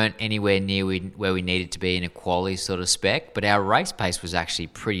 we weren't anywhere near where we needed to be in a quality sort of spec, but our race pace was actually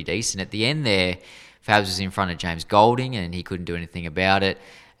pretty decent. At the end there, Fabs was in front of James Golding, and he couldn't do anything about it,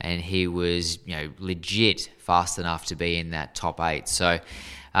 and he was legit fast enough to be in that top 8. So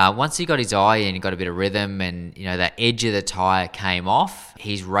once he got his eye in, he got a bit of rhythm, and that edge of the tyre came off.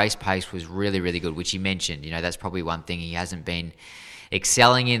 His race pace was really, really good, which he mentioned. That's probably one thing he hasn't been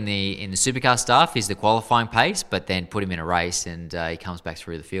excelling in the supercar stuff is the qualifying pace, but then put him in a race and he comes back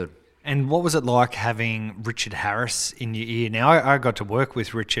through the field. And what was it like having Richard Harris in your ear? Now, I got to work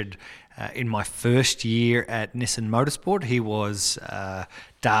with Richard in my first year at Nissan Motorsport. He was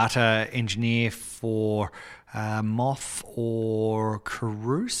data engineer for Moff or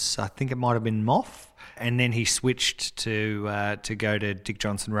Carouse. I think it might have been Moff. And then he switched to go to Dick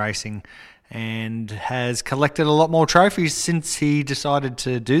Johnson Racing, and has collected a lot more trophies since he decided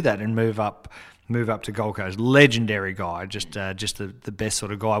to do that and move up to Gold Coast. Legendary guy, just the best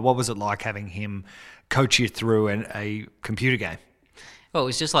sort of guy. What was it like having him coach you through a computer game? Well, it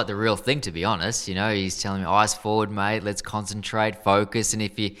was just like the real thing, to be honest. He's telling me, eyes forward, mate, let's concentrate, focus. And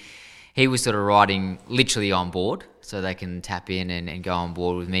he was sort of riding literally on board, so they can tap in and go on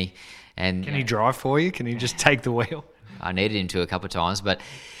board with me. And can he drive for you? Can he just take the wheel? I needed him to a couple of times, but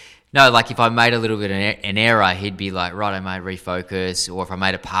no, like if I made a little bit of an error, he'd be like, right, I made refocus. Or if I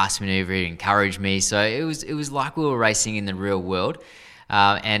made a pass maneuver, he'd encourage me. So it was like we were racing in the real world.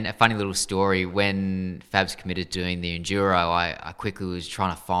 And a funny little story, when Fabs committed to doing the Enduro, I quickly was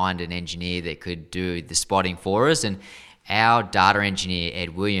trying to find an engineer that could do the spotting for us. And our data engineer,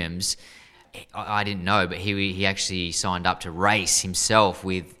 Ed Williams, I didn't know, but he actually signed up to race himself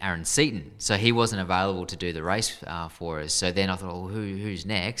with Aaron Seaton. So he wasn't available to do the race for us. So then I thought, well, who's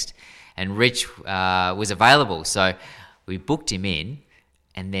next? And Rich was available. So we booked him in,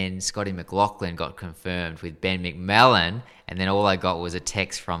 and then Scotty McLaughlin got confirmed with Ben McMillan, and then all I got was a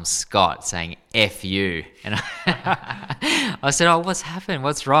text from Scott saying, F you. And I said, oh, what's happened?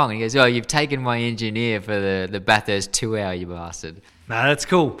 What's wrong? And he goes, oh, you've taken my engineer for the Bathurst 2 hour, you bastard. No, that's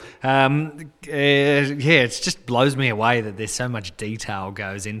cool. It just blows me away that there's so much detail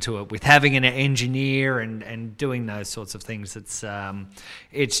goes into it with having an engineer and doing those sorts of things.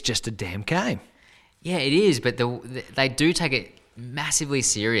 It's just a damn game. Yeah, it is, but they do take it massively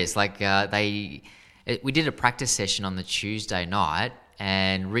serious. Like we did a practice session on the Tuesday night,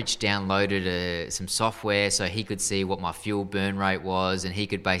 and Rich downloaded some software so he could see what my fuel burn rate was, and he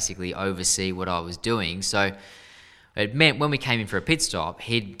could basically oversee what I was doing. So it meant when we came in for a pit stop,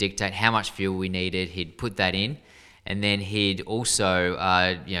 he'd dictate how much fuel we needed, he'd put that in, and then he'd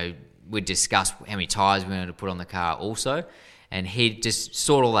also, we'd discuss how many tyres we wanted to put on the car also, and he'd just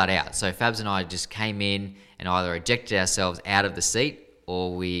sort all that out. So Fabs and I just came in and either ejected ourselves out of the seat,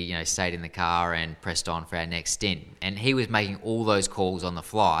 or we stayed in the car and pressed on for our next stint. And he was making all those calls on the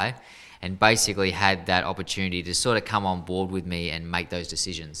fly, and basically had that opportunity to sort of come on board with me and make those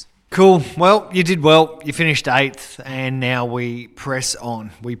decisions. Cool. Well, you did well. You finished 8th, and now we press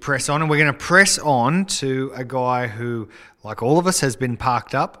on. And we're going to press on to a guy who, like all of us, has been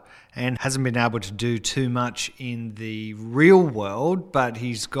parked up and hasn't been able to do too much in the real world, but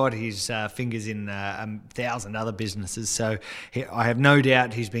he's got his fingers in 1,000 other businesses. So I have no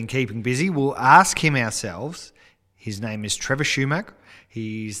doubt he's been keeping busy. We'll ask him ourselves. His name is Trevor Schumacher.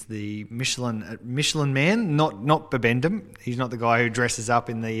 He's the Michelin man, not Bibendum. He's not the guy who dresses up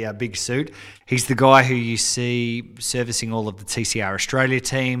in the big suit. He's the guy who you see servicing all of the TCR Australia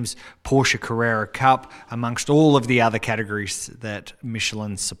teams, Porsche Carrera Cup, amongst all of the other categories that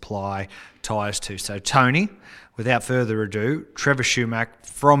Michelin supply tyres to. So Tony, without further ado, Trevor Schumacher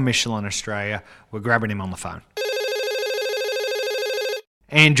from Michelin Australia. We're grabbing him on the phone.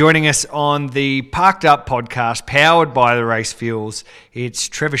 And joining us on the Parked Up podcast, powered by the Race Fuels, it's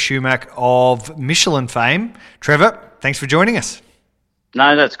Trevor Schumacher of Michelin fame. Trevor, thanks for joining us.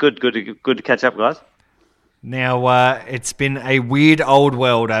 No, that's good. Good to catch up, guys. Now, it's been a weird old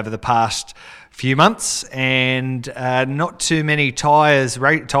world over the past few months, and not too many tyres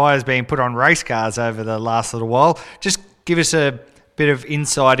being put on race cars over the last little while. Just give us a bit of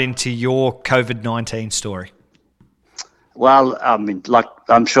insight into your COVID-19 story. Well, I mean, like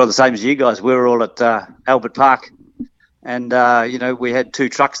I'm sure the same as you guys, we were all at Albert Park, and we had 2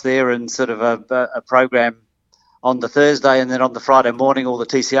 trucks there and sort of a program on the Thursday, and then on the Friday morning, all the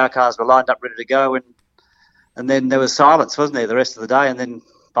TCR cars were lined up ready to go, and then there was silence, wasn't there, the rest of the day, and then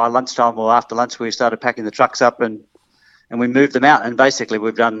by lunchtime or after lunch, we started packing the trucks up and we moved them out, and basically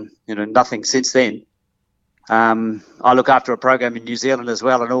we've done nothing since then. I look after a program in New Zealand as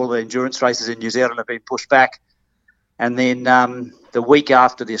well, and all the endurance races in New Zealand have been pushed back. And then the week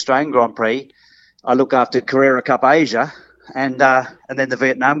after the Australian Grand Prix, I look after Carrera Cup Asia, and then the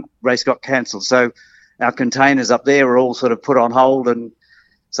Vietnam race got cancelled. So our containers up there are all sort of put on hold, and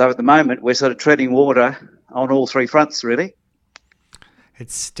so at the moment we're sort of treading water on all 3 fronts, really.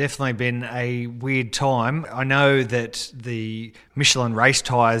 It's definitely been a weird time. I know that the Michelin race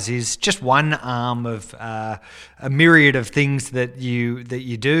tyres is just one arm of a myriad of things that you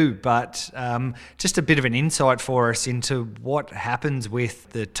do, but just a bit of an insight for us into what happens with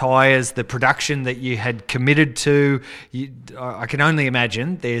the tyres, the production that you had committed to. I can only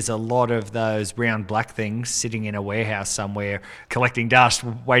imagine there's a lot of those round black things sitting in a warehouse somewhere collecting dust,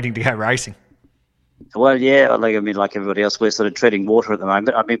 waiting to go racing. Well, yeah, like everybody else, we're sort of treading water at the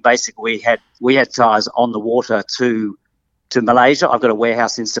moment. I mean, basically, we had tyres on the water to Malaysia. I've got a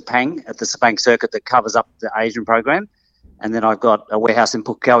warehouse in Sepang at the Sepang circuit that covers up the Asian program, and then I've got a warehouse in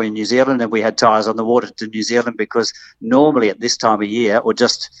Pukao in New Zealand, and we had tyres on the water to New Zealand because normally at this time of year, or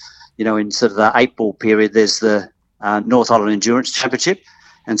just in sort of the April period, there's the North Island Endurance Championship,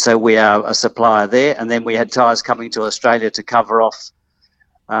 and so we are a supplier there. And then we had tyres coming to Australia to cover off.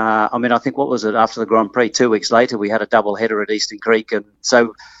 I think, what was it, after the Grand Prix, 2 weeks later, we had a double header at Eastern Creek. And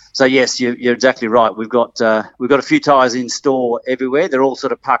so yes, you're exactly right. We've got a few tyres in store everywhere. They're all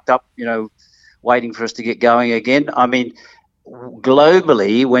sort of parked up, waiting for us to get going again. I mean,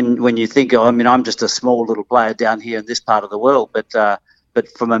 globally, when you think, I'm just a small little player down here in this part of the world, but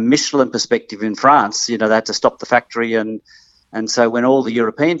from a Michelin perspective in France, they had to stop the factory. And so when all the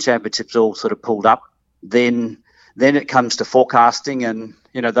European championships all sort of pulled up, then it comes to forecasting and,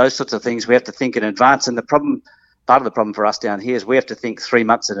 those sorts of things. We have to think in advance. And part of the problem for us down here is we have to think 3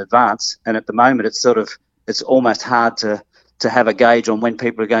 months in advance. And at the moment, it's almost hard to have a gauge on when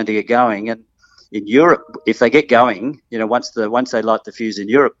people are going to get going. And in Europe, if they get going, once they light the fuse in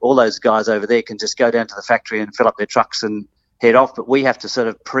Europe, all those guys over there can just go down to the factory and fill up their trucks and head off. But we have to sort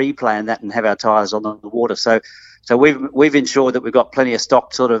of pre-plan that and have our tyres on the water. So we've ensured that we've got plenty of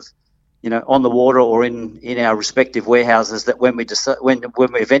stock sort of, on the water or in our respective warehouses, that when we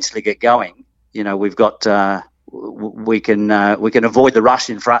eventually get going, we've got we can avoid the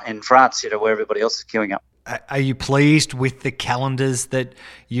rush in France, where everybody else is queuing up. Are you pleased with the calendars that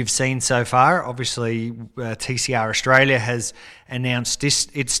you've seen so far? Obviously, TCR Australia has announced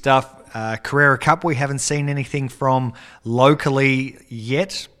its stuff. Carrera Cup, we haven't seen anything from locally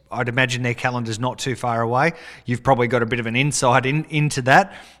yet. I'd imagine their calendar's not too far away. You've probably got a bit of an insight into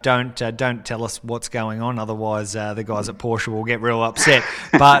that. Don't tell us what's going on, otherwise the guys at Porsche will get real upset.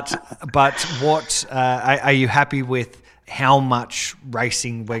 But what are you happy with? How much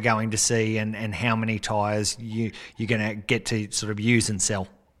racing we're going to see, and how many tyres you're going to get to sort of use and sell?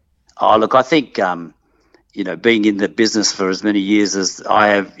 Oh, look, I think being in the business for as many years as I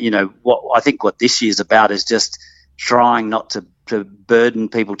have, what this year's about is just trying not to burden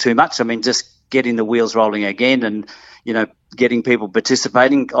people too much. I mean, just getting the wheels rolling again and, getting people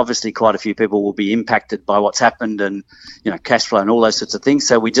participating. Obviously, quite a few people will be impacted by what's happened and, cash flow and all those sorts of things.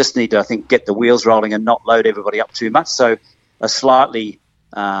 So we just need to, I think, get the wheels rolling and not load everybody up too much. So a slightly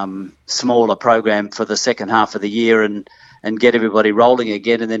smaller program for the second half of the year and get everybody rolling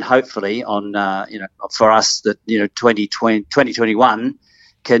again. And then hopefully on, for us that, 2021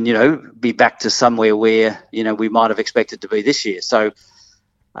 can, be back to somewhere where, we might have expected to be this year. So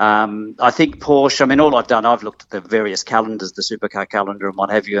I think Porsche, all I've looked at the various calendars, the supercar calendar and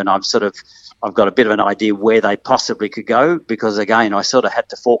what have you, and I've got a bit of an idea where they possibly could go, because again, I sort of had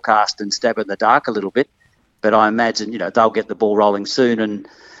to forecast and stab in the dark a little bit, but I imagine, they'll get the ball rolling soon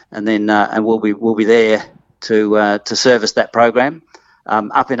and then we'll be there to service that program.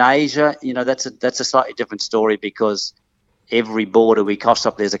 Up in Asia, that's a slightly different story, because every border we cross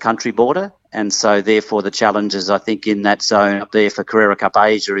up, there's a country border, and so therefore the challenges, I think, in that zone up there for Carrera Cup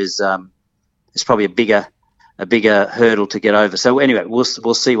Asia is probably a bigger hurdle to get over. So anyway, we'll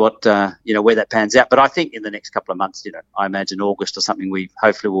see what where that pans out. But I think in the next couple of months, I imagine August or something, we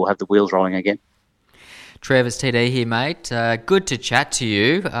hopefully will have the wheels rolling again. Trev, it's TD here, mate. Good to chat to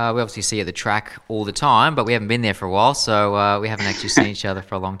you. We obviously see you at the track all the time, but we haven't been there for a while, so we haven't actually seen each other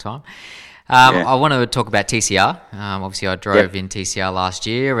for a long time. I want to talk about TCR. Obviously, I drove in TCR last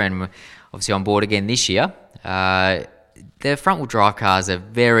year, and obviously on board again this year. The front-wheel drive cars are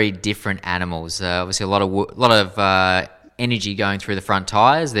very different animals. Obviously, a lot of energy going through the front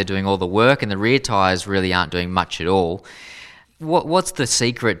tyres. They're doing all the work, and the rear tyres really aren't doing much at all. What's the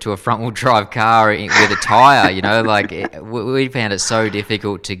secret to a front-wheel drive car with a tyre? We found it so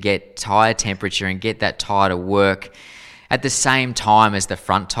difficult to get tyre temperature and get that tyre to work at the same time as the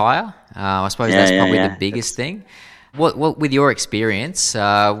front tyre. I suppose that's probably the biggest thing. What with your experience,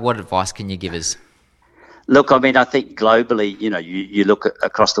 what advice can you give us? Look, I think globally, you look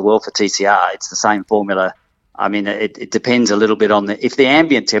across the world for TCR, it's the same formula. It depends a little bit on if the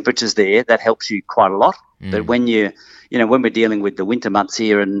ambient temperature's there, that helps you quite a lot. But when when we're dealing with the winter months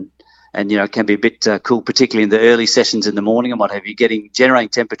here and it can be a bit cool, particularly in the early sessions in the morning and what have you, generating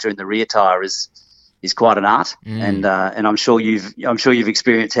temperature in the rear tyre is quite an art, and I'm sure you've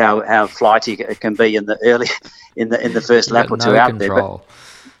experienced how flighty it can be in the first lap or two out control.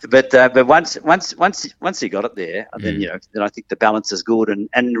 there. But once you got it there, then then I think the balance is good,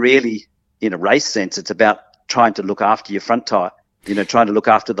 and really in a race sense, it's about trying to look after your front tyre. Trying to look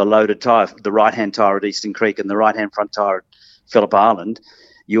after the loaded tyre, the right hand tyre at Eastern Creek and the right hand front tyre at Phillip Island.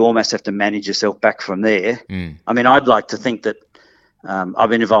 you almost have to manage yourself back from there. I mean, I'd like to think that I've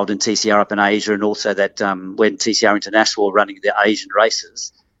been involved in TCR up in Asia, and also that when TCR International were running the Asian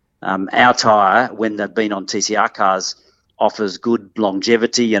races, our tyre, when they've been on TCR cars, offers good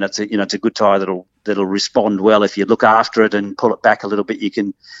longevity, and it's a good tyre that'll respond well. If you look after it and pull it back a little bit, you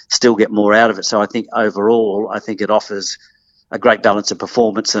can still get more out of it. So I think overall, it offers a great balance of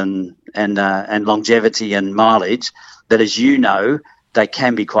performance and longevity and mileage. But as you know, they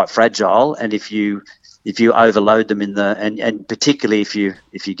can be quite fragile, and if you overload them and particularly if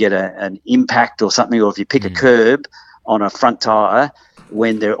you get an impact or something, or if you pick a curb on a front tyre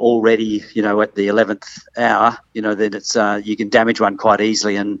when they're already at the 11th hour, then it's you can damage one quite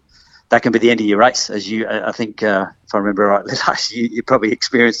easily, and that can be the end of your race. As I think if I remember rightly, last year you probably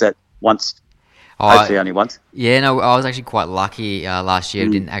experienced that once. Hopefully only once. Yeah, no, I was actually quite lucky last year. I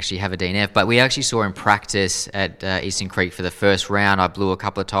didn't actually have a DNF, but we actually saw in practice at Eastern Creek for the first round, I blew a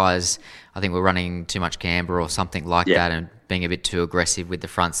couple of tyres. I think we're running too much camber or something like that, and being a bit too aggressive with the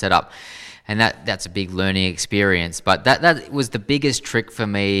front setup. And that's a big learning experience. But that was the biggest trick for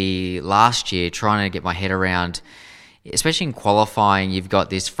me last year, trying to get my head around, especially in qualifying. You've got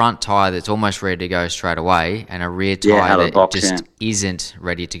this front tyre that's almost ready to go straight away, and a rear tyre that isn't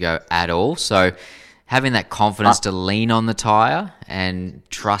ready to go at all. So having that confidence to lean on the tyre and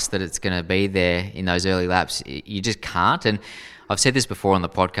trust that it's going to be there in those early laps, you just can't. And I've said this before on the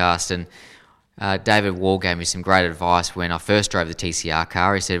podcast, and David Wall gave me some great advice when I first drove the TCR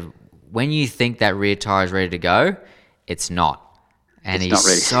car. He said, when you think that rear tyre is ready to go, it's not. And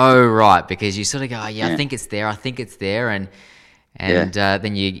he's so right, because you sort of go, I think it's there, and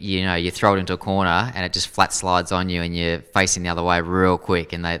then you throw it into a corner and it just flat slides on you, and you're facing the other way real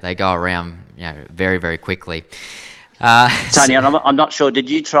quick, and they go around very, very quickly. Tony, I'm not sure. Did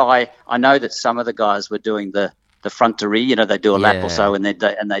you try? I know that some of the guys were doing the front to rear. They do a lap or so, and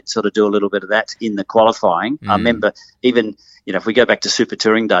they sort of do a little bit of that in the qualifying. I remember even if we go back to Super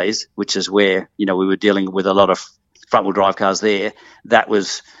Touring days, which is where we were dealing with a lot of front wheel drive cars there. That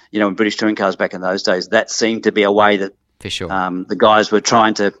was in British touring cars back in those days. That seemed to be a way that for sure the guys were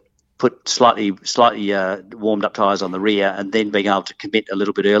trying to put slightly warmed up tyres on the rear, and then being able to commit a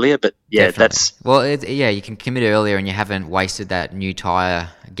little bit earlier. But you can commit earlier, and you haven't wasted that new tyre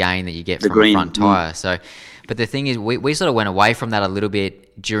gain that you get from a front tyre. So, but the thing is, we sort of went away from that a little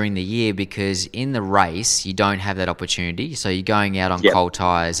bit during the year, because in the race you don't have that opportunity. So you're going out on cold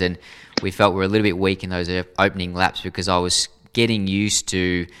tyres, and we felt we were a little bit weak in those opening laps, because I was getting used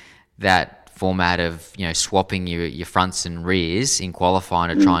to that format of swapping your fronts and rears in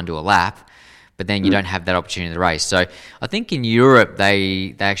qualifying to try and do a lap, but then you don't have that opportunity in the race. So I think in Europe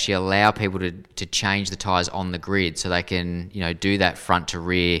they actually allow people to change the tyres on the grid, so they can do that front to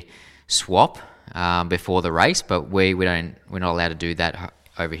rear swap before the race, but we're not allowed to do that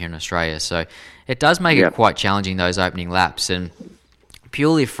over here in Australia. So it does make it quite challenging, those opening laps, and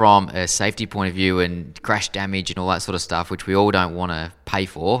purely from a safety point of view and crash damage and all that sort of stuff, which we all don't want to pay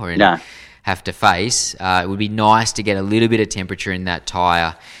for or have to face, it would be nice to get a little bit of temperature in that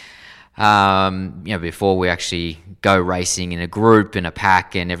tyre before we actually go racing in a group, in a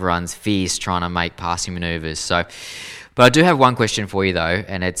pack, and everyone's fierce trying to make passing manoeuvres. So, but I do have one question for you though,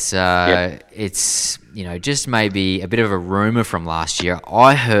 and it's just maybe a bit of a rumour from last year.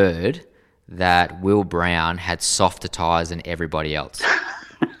 I heard that Will Brown had softer tyres than everybody else.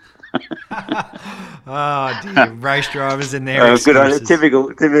 Oh dear, race drivers and their excuses.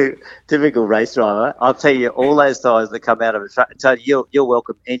 Typical race driver. I'll tell you, all those tyres that come out of a truck, you're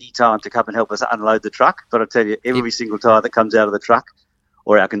welcome any time to come and help us unload the truck. But I'll tell you, every single tyre that comes out of the truck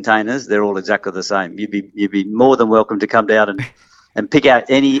or our containers, they're all exactly the same. You'd be more than welcome to come down and pick out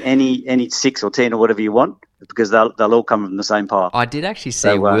any 6 or 10 or whatever you want, because they'll all come from the same pile. I did actually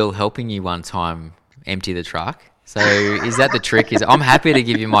see Will helping you one time empty the truck. So is that the trick? I'm happy to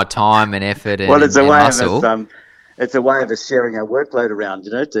give you my time and effort and muscle. It's a way of us sharing our workload around,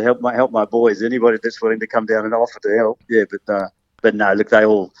 to help my boys. Anybody that's willing to come down and offer to help, but no, look, they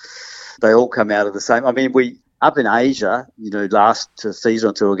all come out of the same. I mean, we up in Asia, last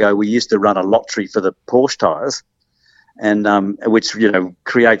season or two ago, we used to run a lottery for the Porsche tyres, and which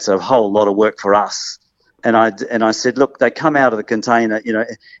creates a whole lot of work for us. And I said, look, they come out of the container,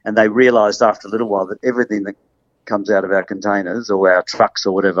 and they realised after a little while that everything that comes out of our containers or our trucks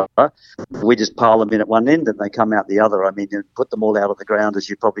or whatever, we just pile them in at one end and they come out the other. I mean, you put them all out on the ground, as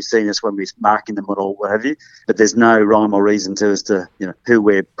you've probably seen us when we're marking them or what have you, but there's no rhyme or reason as to who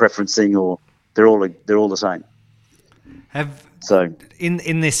we're preferencing, or they're all the same. Have So,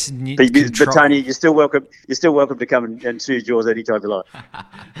 in this new but Tony, you're still welcome. You're still welcome to come and choose yours anytime you like.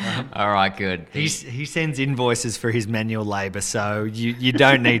 All right, good. he sends invoices for his manual labour, so you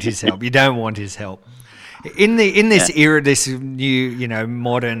don't need his help. You don't want his help. In this era, this new,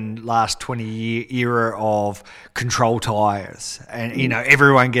 modern last 20-year era of control tyres, and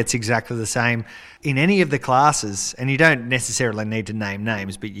everyone gets exactly the same in any of the classes, and you don't necessarily need to name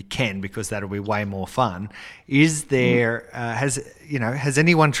names, but you can, because that'll be way more fun. Is there has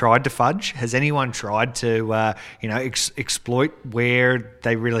anyone tried to fudge? Has anyone tried to exploit where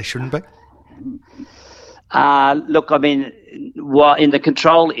they really shouldn't be? Look, I mean, in the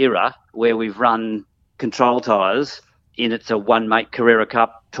control era where we've run control tyres in it's a one make Carrera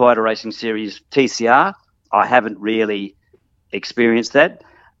Cup Toyota Racing Series TCR, I haven't really experienced that.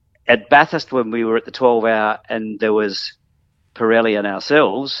 At Bathurst, when we were at the 12-hour and there was Pirelli and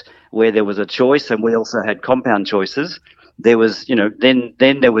ourselves, where there was a choice and we also had compound choices, there was, then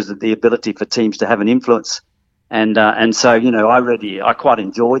there was the ability for teams to have an influence. And so, I quite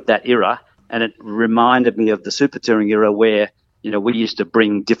enjoyed that era, and it reminded me of the Super Touring era where, we used to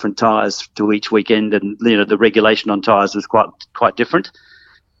bring different tyres to each weekend, and, the regulation on tyres was quite different.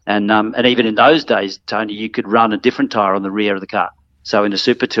 And even in those days, Tony, you could run a different tyre on the rear of the car. So in a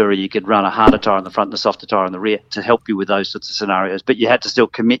Super Tourer, you could run a harder tyre on the front and a softer tyre on the rear to help you with those sorts of scenarios. But you had to still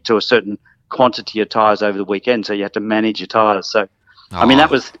commit to a certain quantity of tyres over the weekend, so you had to manage your tyres. So, that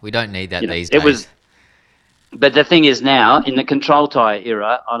was... We don't need that these days. But the thing is now, in the control tyre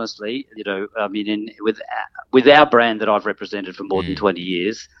era, honestly, with our brand that I've represented for more than 20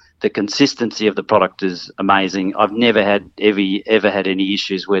 years, the consistency of the product is amazing. I've never had ever had any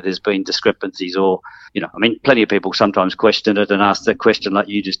issues where there's been discrepancies or, plenty of people sometimes question it and ask that question like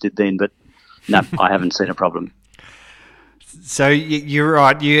you just did then, but no, I haven't seen a problem. So you're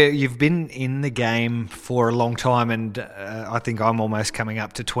right. You've been in the game for a long time, and I think I'm almost coming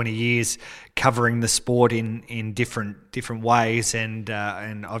up to 20 years covering the sport in different ways. And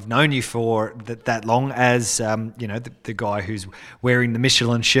I've known you for that long as the guy who's wearing the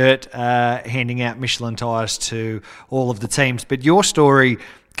Michelin shirt, handing out Michelin tyres to all of the teams. But your story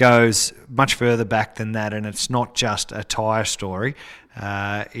goes much further back than that, and it's not just a tyre story.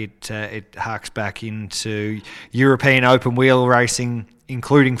 It harks back into European open wheel racing,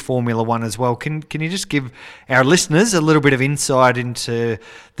 including Formula One as well. Can you just give our listeners a little bit of insight into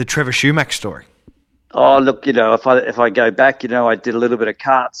the Trevor Schumacher story? Oh, look, if I go back, I did a little bit of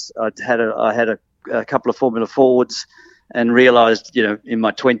karts. I had a couple of Formula Fords, and realised, in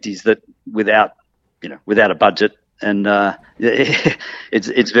my 20s that without a budget, and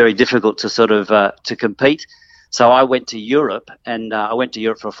it's very difficult to sort of to compete. So I went to Europe, and I went to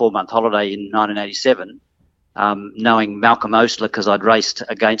Europe for a 4-month holiday in 1987, knowing Malcolm Osler because I'd raced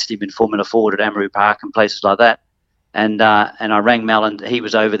against him in Formula Ford at Amaru Park and places like that. And I rang Mal, and he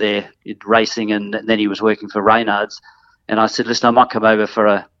was over there racing, and then he was working for Reynards. And I said, listen, I might come over for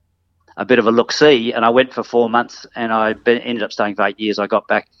a bit of a look-see. And I went for 4 months, and I ended up staying for 8 years. I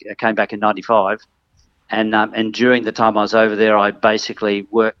came back in 95. And during the time I was over there, I basically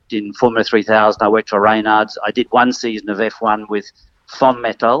worked in Formula 3000. I worked for Reynards. I did one season of F1 with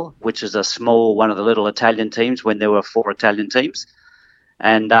Fonmetal, which is one of the little Italian teams when there were 4 Italian teams.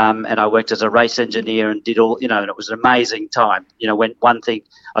 And I worked as a race engineer and did all, and it was an amazing time. When one thing,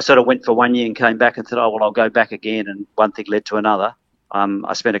 I sort of went for 1 year and came back and said, I'll go back again. And one thing led to another.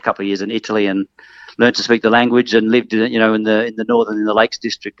 I spent a couple of years in Italy and learned to speak the language, and lived, in the Lakes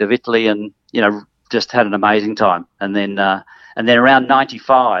district of Italy, and, just had an amazing time. And then around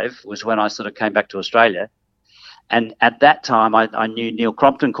 95 was when I sort of came back to Australia. And at that time, I knew Neil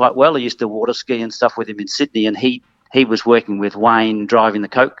Crompton quite well. I used to water ski and stuff with him in Sydney, and he was working with Wayne driving the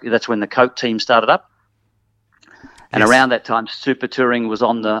Coke. That's when the Coke team started up. And yes. Around that time, Super Touring was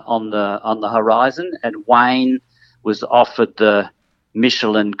on the horizon, and Wayne was offered the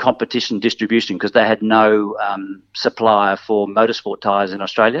Michelin competition distribution because they had no supplier for motorsport tyres in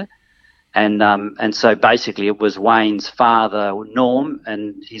Australia. And so basically it was Wayne's father, Norm,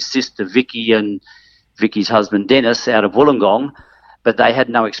 and his sister, Vicky, and Vicky's husband, Dennis, out of Wollongong, but they had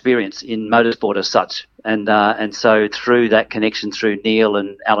no experience in motorsport as such. And so through that connection, through Neil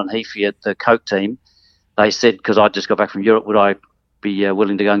and Alan Heafy at the Coke team, they said, because I just got back from Europe, would I be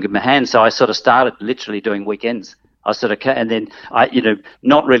willing to go and give them a hand? So I sort of started literally doing weekends. And then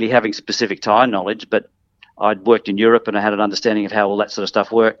not really having specific tyre knowledge, but I'd worked in Europe and I had an understanding of how all that sort of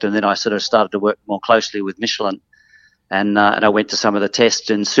stuff worked. And then I sort of started to work more closely with Michelin. And I went to some of the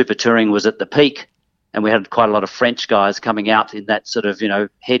tests, and Super Touring was at the peak. And we had quite a lot of French guys coming out in that sort of,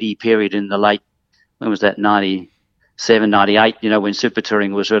 heady period in the late, when was that, 97, 98, when Super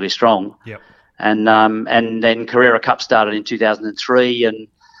Touring was really strong. Yep. and then Carrera Cup started in 2003, and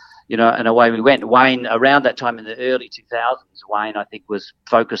and away we went. Wayne, around that time in the early 2000s, Wayne, I think, was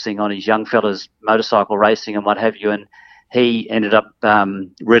focusing on his young fellas motorcycle racing and what have you, and he ended up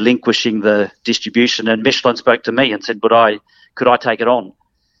relinquishing the distribution, and Michelin spoke to me and said, could I take it on?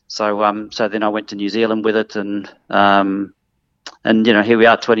 So then I went to New Zealand with it, and here we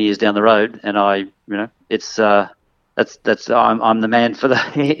are 20 years down the road, and I'm the man for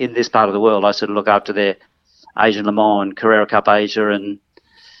in this part of the world. I sort of look after their Asian Le Mans and Carrera Cup Asia, and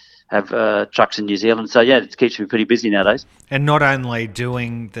have trucks in New Zealand. So, yeah, it keeps me pretty busy nowadays. And not only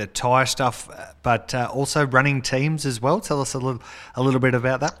doing the tyre stuff, but also running teams as well. Tell us a little bit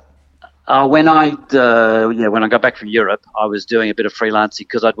about that. When I got back from Europe, I was doing a bit of freelancing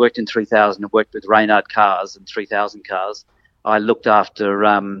because I'd worked in 3000 and worked with Reynard Cars and 3000 Cars. I looked after,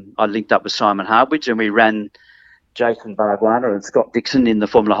 I linked up with Simon Hardwidge, and we ran Jason Barguana and Scott Dixon in the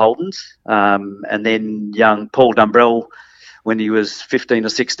Formula Holdens. And then young Paul Dumbrell, when he was 15 or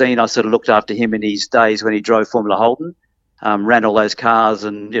 16, I sort of looked after him in his days when he drove Formula Holden, ran all those cars,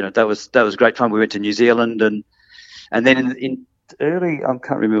 and that was great fun. We went to New Zealand, and then in early, I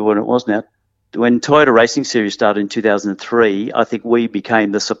can't remember what it was now, when Toyota Racing Series started in 2003, I think we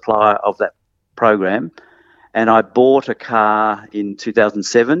became the supplier of that program, and I bought a car in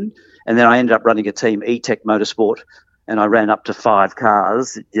 2007, and then I ended up running a team, E-Tech Motorsport, and I ran up to 5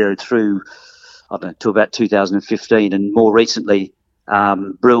 cars through, I don't know, to about 2015, and more recently,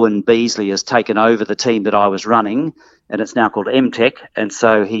 Bruin Beasley has taken over the team that I was running, and it's now called M-Tech, and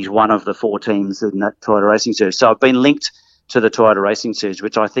so he's one of the 4 teams in that Toyota Racing Series. So I've been linked to the Toyota Racing Series,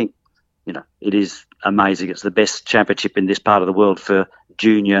 which I think, it is amazing. It's the best championship in this part of the world for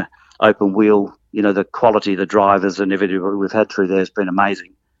junior open wheel. The quality of the drivers and everything we've had through there has been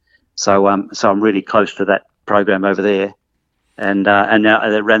amazing. So I'm really close to that program over there. And now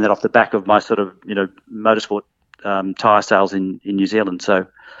I ran that off the back of my sort of, motorsport tyre sales in New Zealand. So,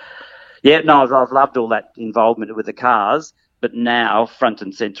 yeah, no, I've loved all that involvement with the cars, but now front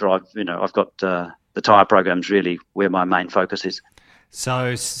and centre, I've got the tyre programs really where my main focus is.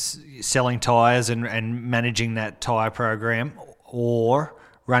 So selling tyres and managing that tyre program, or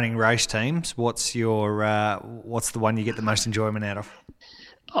running race teams, what's the one you get the most enjoyment out of?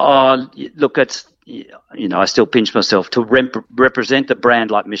 Oh, look, it's, I still pinch myself to represent a brand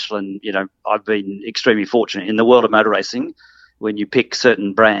like Michelin. I've been extremely fortunate in the world of motor racing. When you pick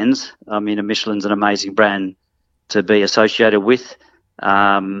certain brands, Michelin's an amazing brand to be associated with. So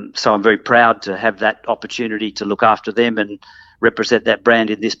I'm very proud to have that opportunity to look after them and represent that brand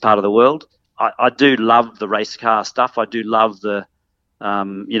in this part of the world. I do love the race car stuff. I do love the,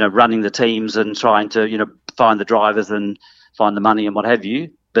 running the teams and trying to, find the drivers and find the money and what have you.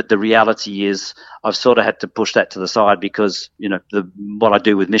 But the reality is I've sort of had to push that to the side because, what I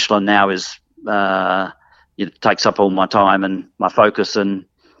do with Michelin now is, it takes up all my time and my focus. And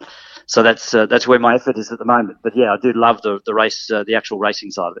so that's where my effort is at the moment. But yeah, I do love the race, the actual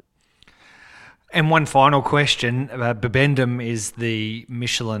racing side of it. And one final question. Bibendum is the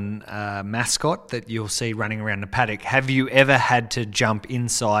Michelin mascot that you'll see running around the paddock. Have you ever had to jump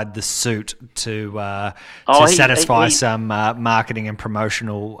inside the suit to satisfy some marketing and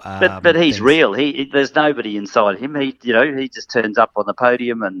promotional But he's things? real. There's nobody inside him. He just turns up on the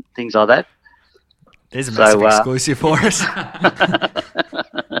podium and things like that. There's a massive exclusive for us.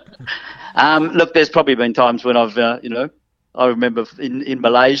 Look, there's probably been times when I've, I remember in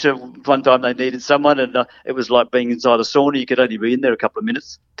Malaysia, one time they needed someone, and it was like being inside a sauna. You could only be in there a couple of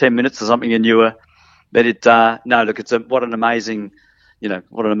minutes, 10 minutes or something, and you were. But what an amazing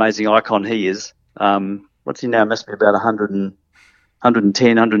icon he is. What's he now? Must be about 110,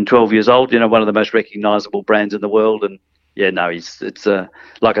 112 years old. One of the most recognisable brands in the world, and yeah, no, it's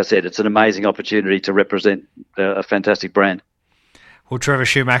like I said, it's an amazing opportunity to represent a fantastic brand. Well, Trevor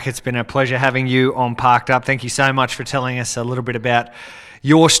Schumacher, it's been a pleasure having you on Parked Up. Thank you so much for telling us a little bit about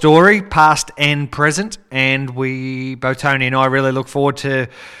your story, past and present. And both Tony and I really look forward to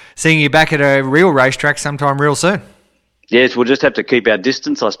seeing you back at a real racetrack sometime real soon. Yes, we'll just have to keep our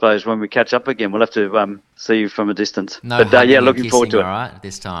distance, I suppose, when we catch up again. We'll have to see you from a distance. No, but looking forward to it. All right,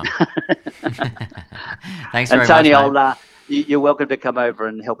 this time. Thanks very much, Tony, mate. You're welcome to come over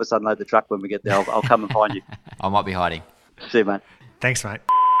and help us unload the truck when we get there. I'll come and find you. I might be hiding. See you, mate. Thanks, mate.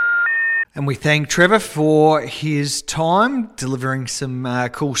 And we thank Trevor for his time delivering some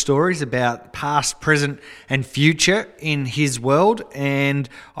cool stories about past, present and future in his world. And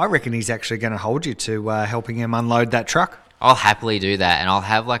I reckon he's actually going to hold you to helping him unload that truck. I'll happily do that, and I'll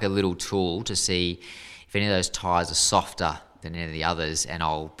have like a little tool to see if any of those tyres are softer than any of the others, and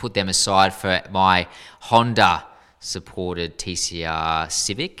I'll put them aside for my Honda-supported TCR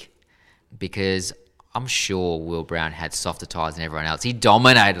Civic. because I'm sure Will Brown had softer tyres than everyone else. He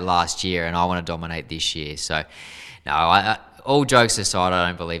dominated last year, and I want to dominate this year. So, no, all jokes aside, I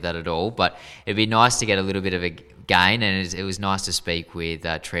don't believe that at all. But it'd be nice to get a little bit of a gain, and it was nice to speak with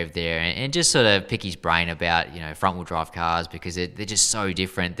Trev there and just sort of pick his brain about front-wheel drive cars, because they're just so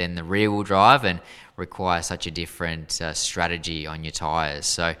different than the rear-wheel drive and require such a different strategy on your tyres.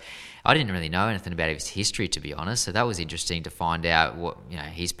 So I didn't really know anything about his history, to be honest. So that was interesting to find out what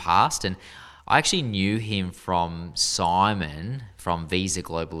his past. And I actually knew him from Simon from Visa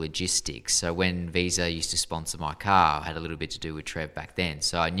Global Logistics. So when Visa used to sponsor my car, I had a little bit to do with Trev back then.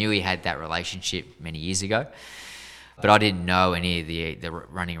 So I knew he had that relationship many years ago. But I didn't know any of the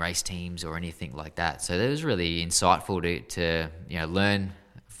running race teams or anything like that. So it was really insightful to learn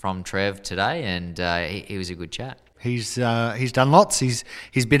from Trev today, and he was a good chat. He's done lots. He's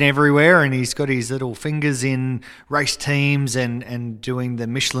been everywhere, and he's got his little fingers in race teams and doing the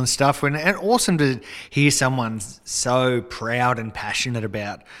Michelin stuff. And awesome to hear someone so proud and passionate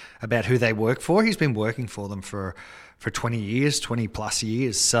about who they work for. He's been working for them for 20 years, 20 plus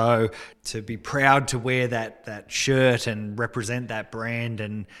years. So to be proud to wear that shirt and represent that brand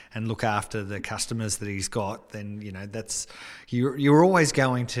and look after the customers that he's got, then, that's, you're always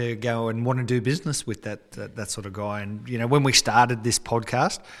going to go and want to do business with that sort of guy. And, when we started this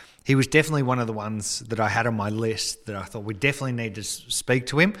podcast, he was definitely one of the ones that I had on my list that I thought we definitely need to speak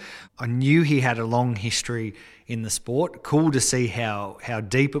to him. I knew he had a long history in the sport. Cool to see how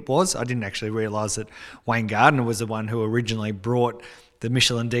deep it was. I didn't actually realise that Wayne Gardner was the one who originally brought the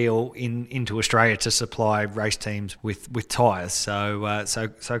Michelin deal into Australia to supply race teams with tyres. So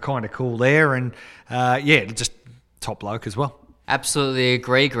kind of cool there, and just top bloke as well. Absolutely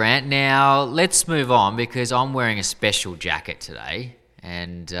agree, Grant. Now let's move on, because I'm wearing a special jacket today.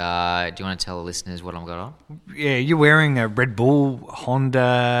 And do you want to tell the listeners what I've got on? Yeah, you're wearing a Red Bull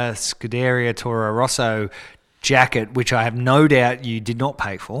Honda Scuderia Toro Rosso jacket, which I have no doubt you did not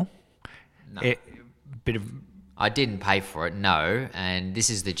pay for. No. I didn't pay for it, no. And this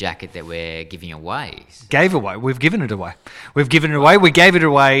is the jacket that we're giving away. We've given it away. We gave it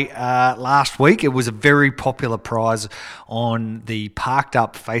away last week. It was a very popular prize on the Parked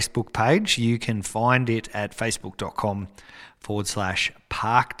Up Facebook page. You can find it at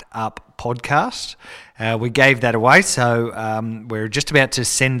facebook.com/Parked Up Podcast. We gave that away, so we're just about to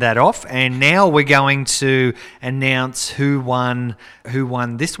send that off, and now we're going to announce who won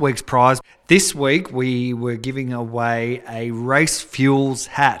this week's prize. This week we were giving away a Race Fuels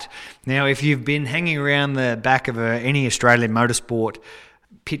hat. Now, if you've been hanging around the back of any Australian motorsport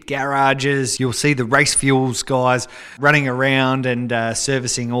pit garages, you'll see the Race Fuels guys running around and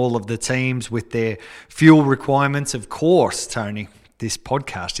servicing all of the teams with their fuel requirements. Of course, Tony, this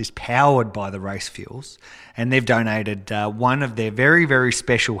podcast is powered by the Race Fuels, and they've donated one of their very, very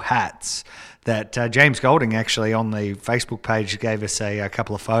special hats that James Golding actually on the Facebook page gave us a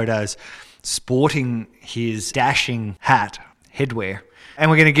couple of photos sporting his dashing hat, headwear.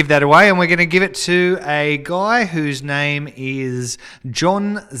 And we're going to give that away, and we're going to give it to a guy whose name is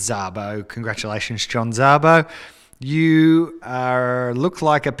John Zabo. Congratulations, John Zabo. You look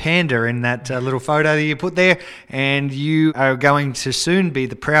like a panda in that little photo that you put there, and you are going to soon be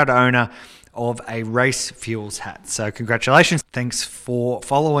the proud owner of a Race Fuels hat. So congratulations. Thanks for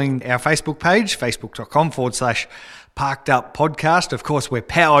following our Facebook page, facebook.com/Parked Up Podcast. Of course, we're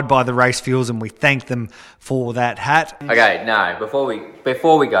powered by the Race Fuels, and we thank them for that hat. Okay, no, before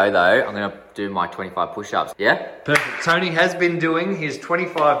we go though, I'm going to do my 25 push-ups. Yeah? Perfect. Tony has been doing his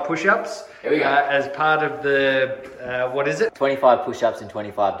 25 push-ups as part of the, 25 push-ups in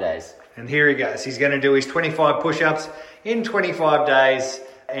 25 days. And here he goes. He's going to do his 25 push-ups in 25 days.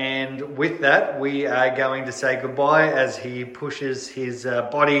 And with that, we are going to say goodbye as he pushes his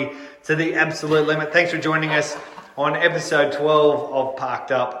body to the absolute limit. Thanks for joining us on episode 12 of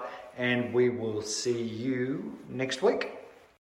Parked Up, and we will see you next week.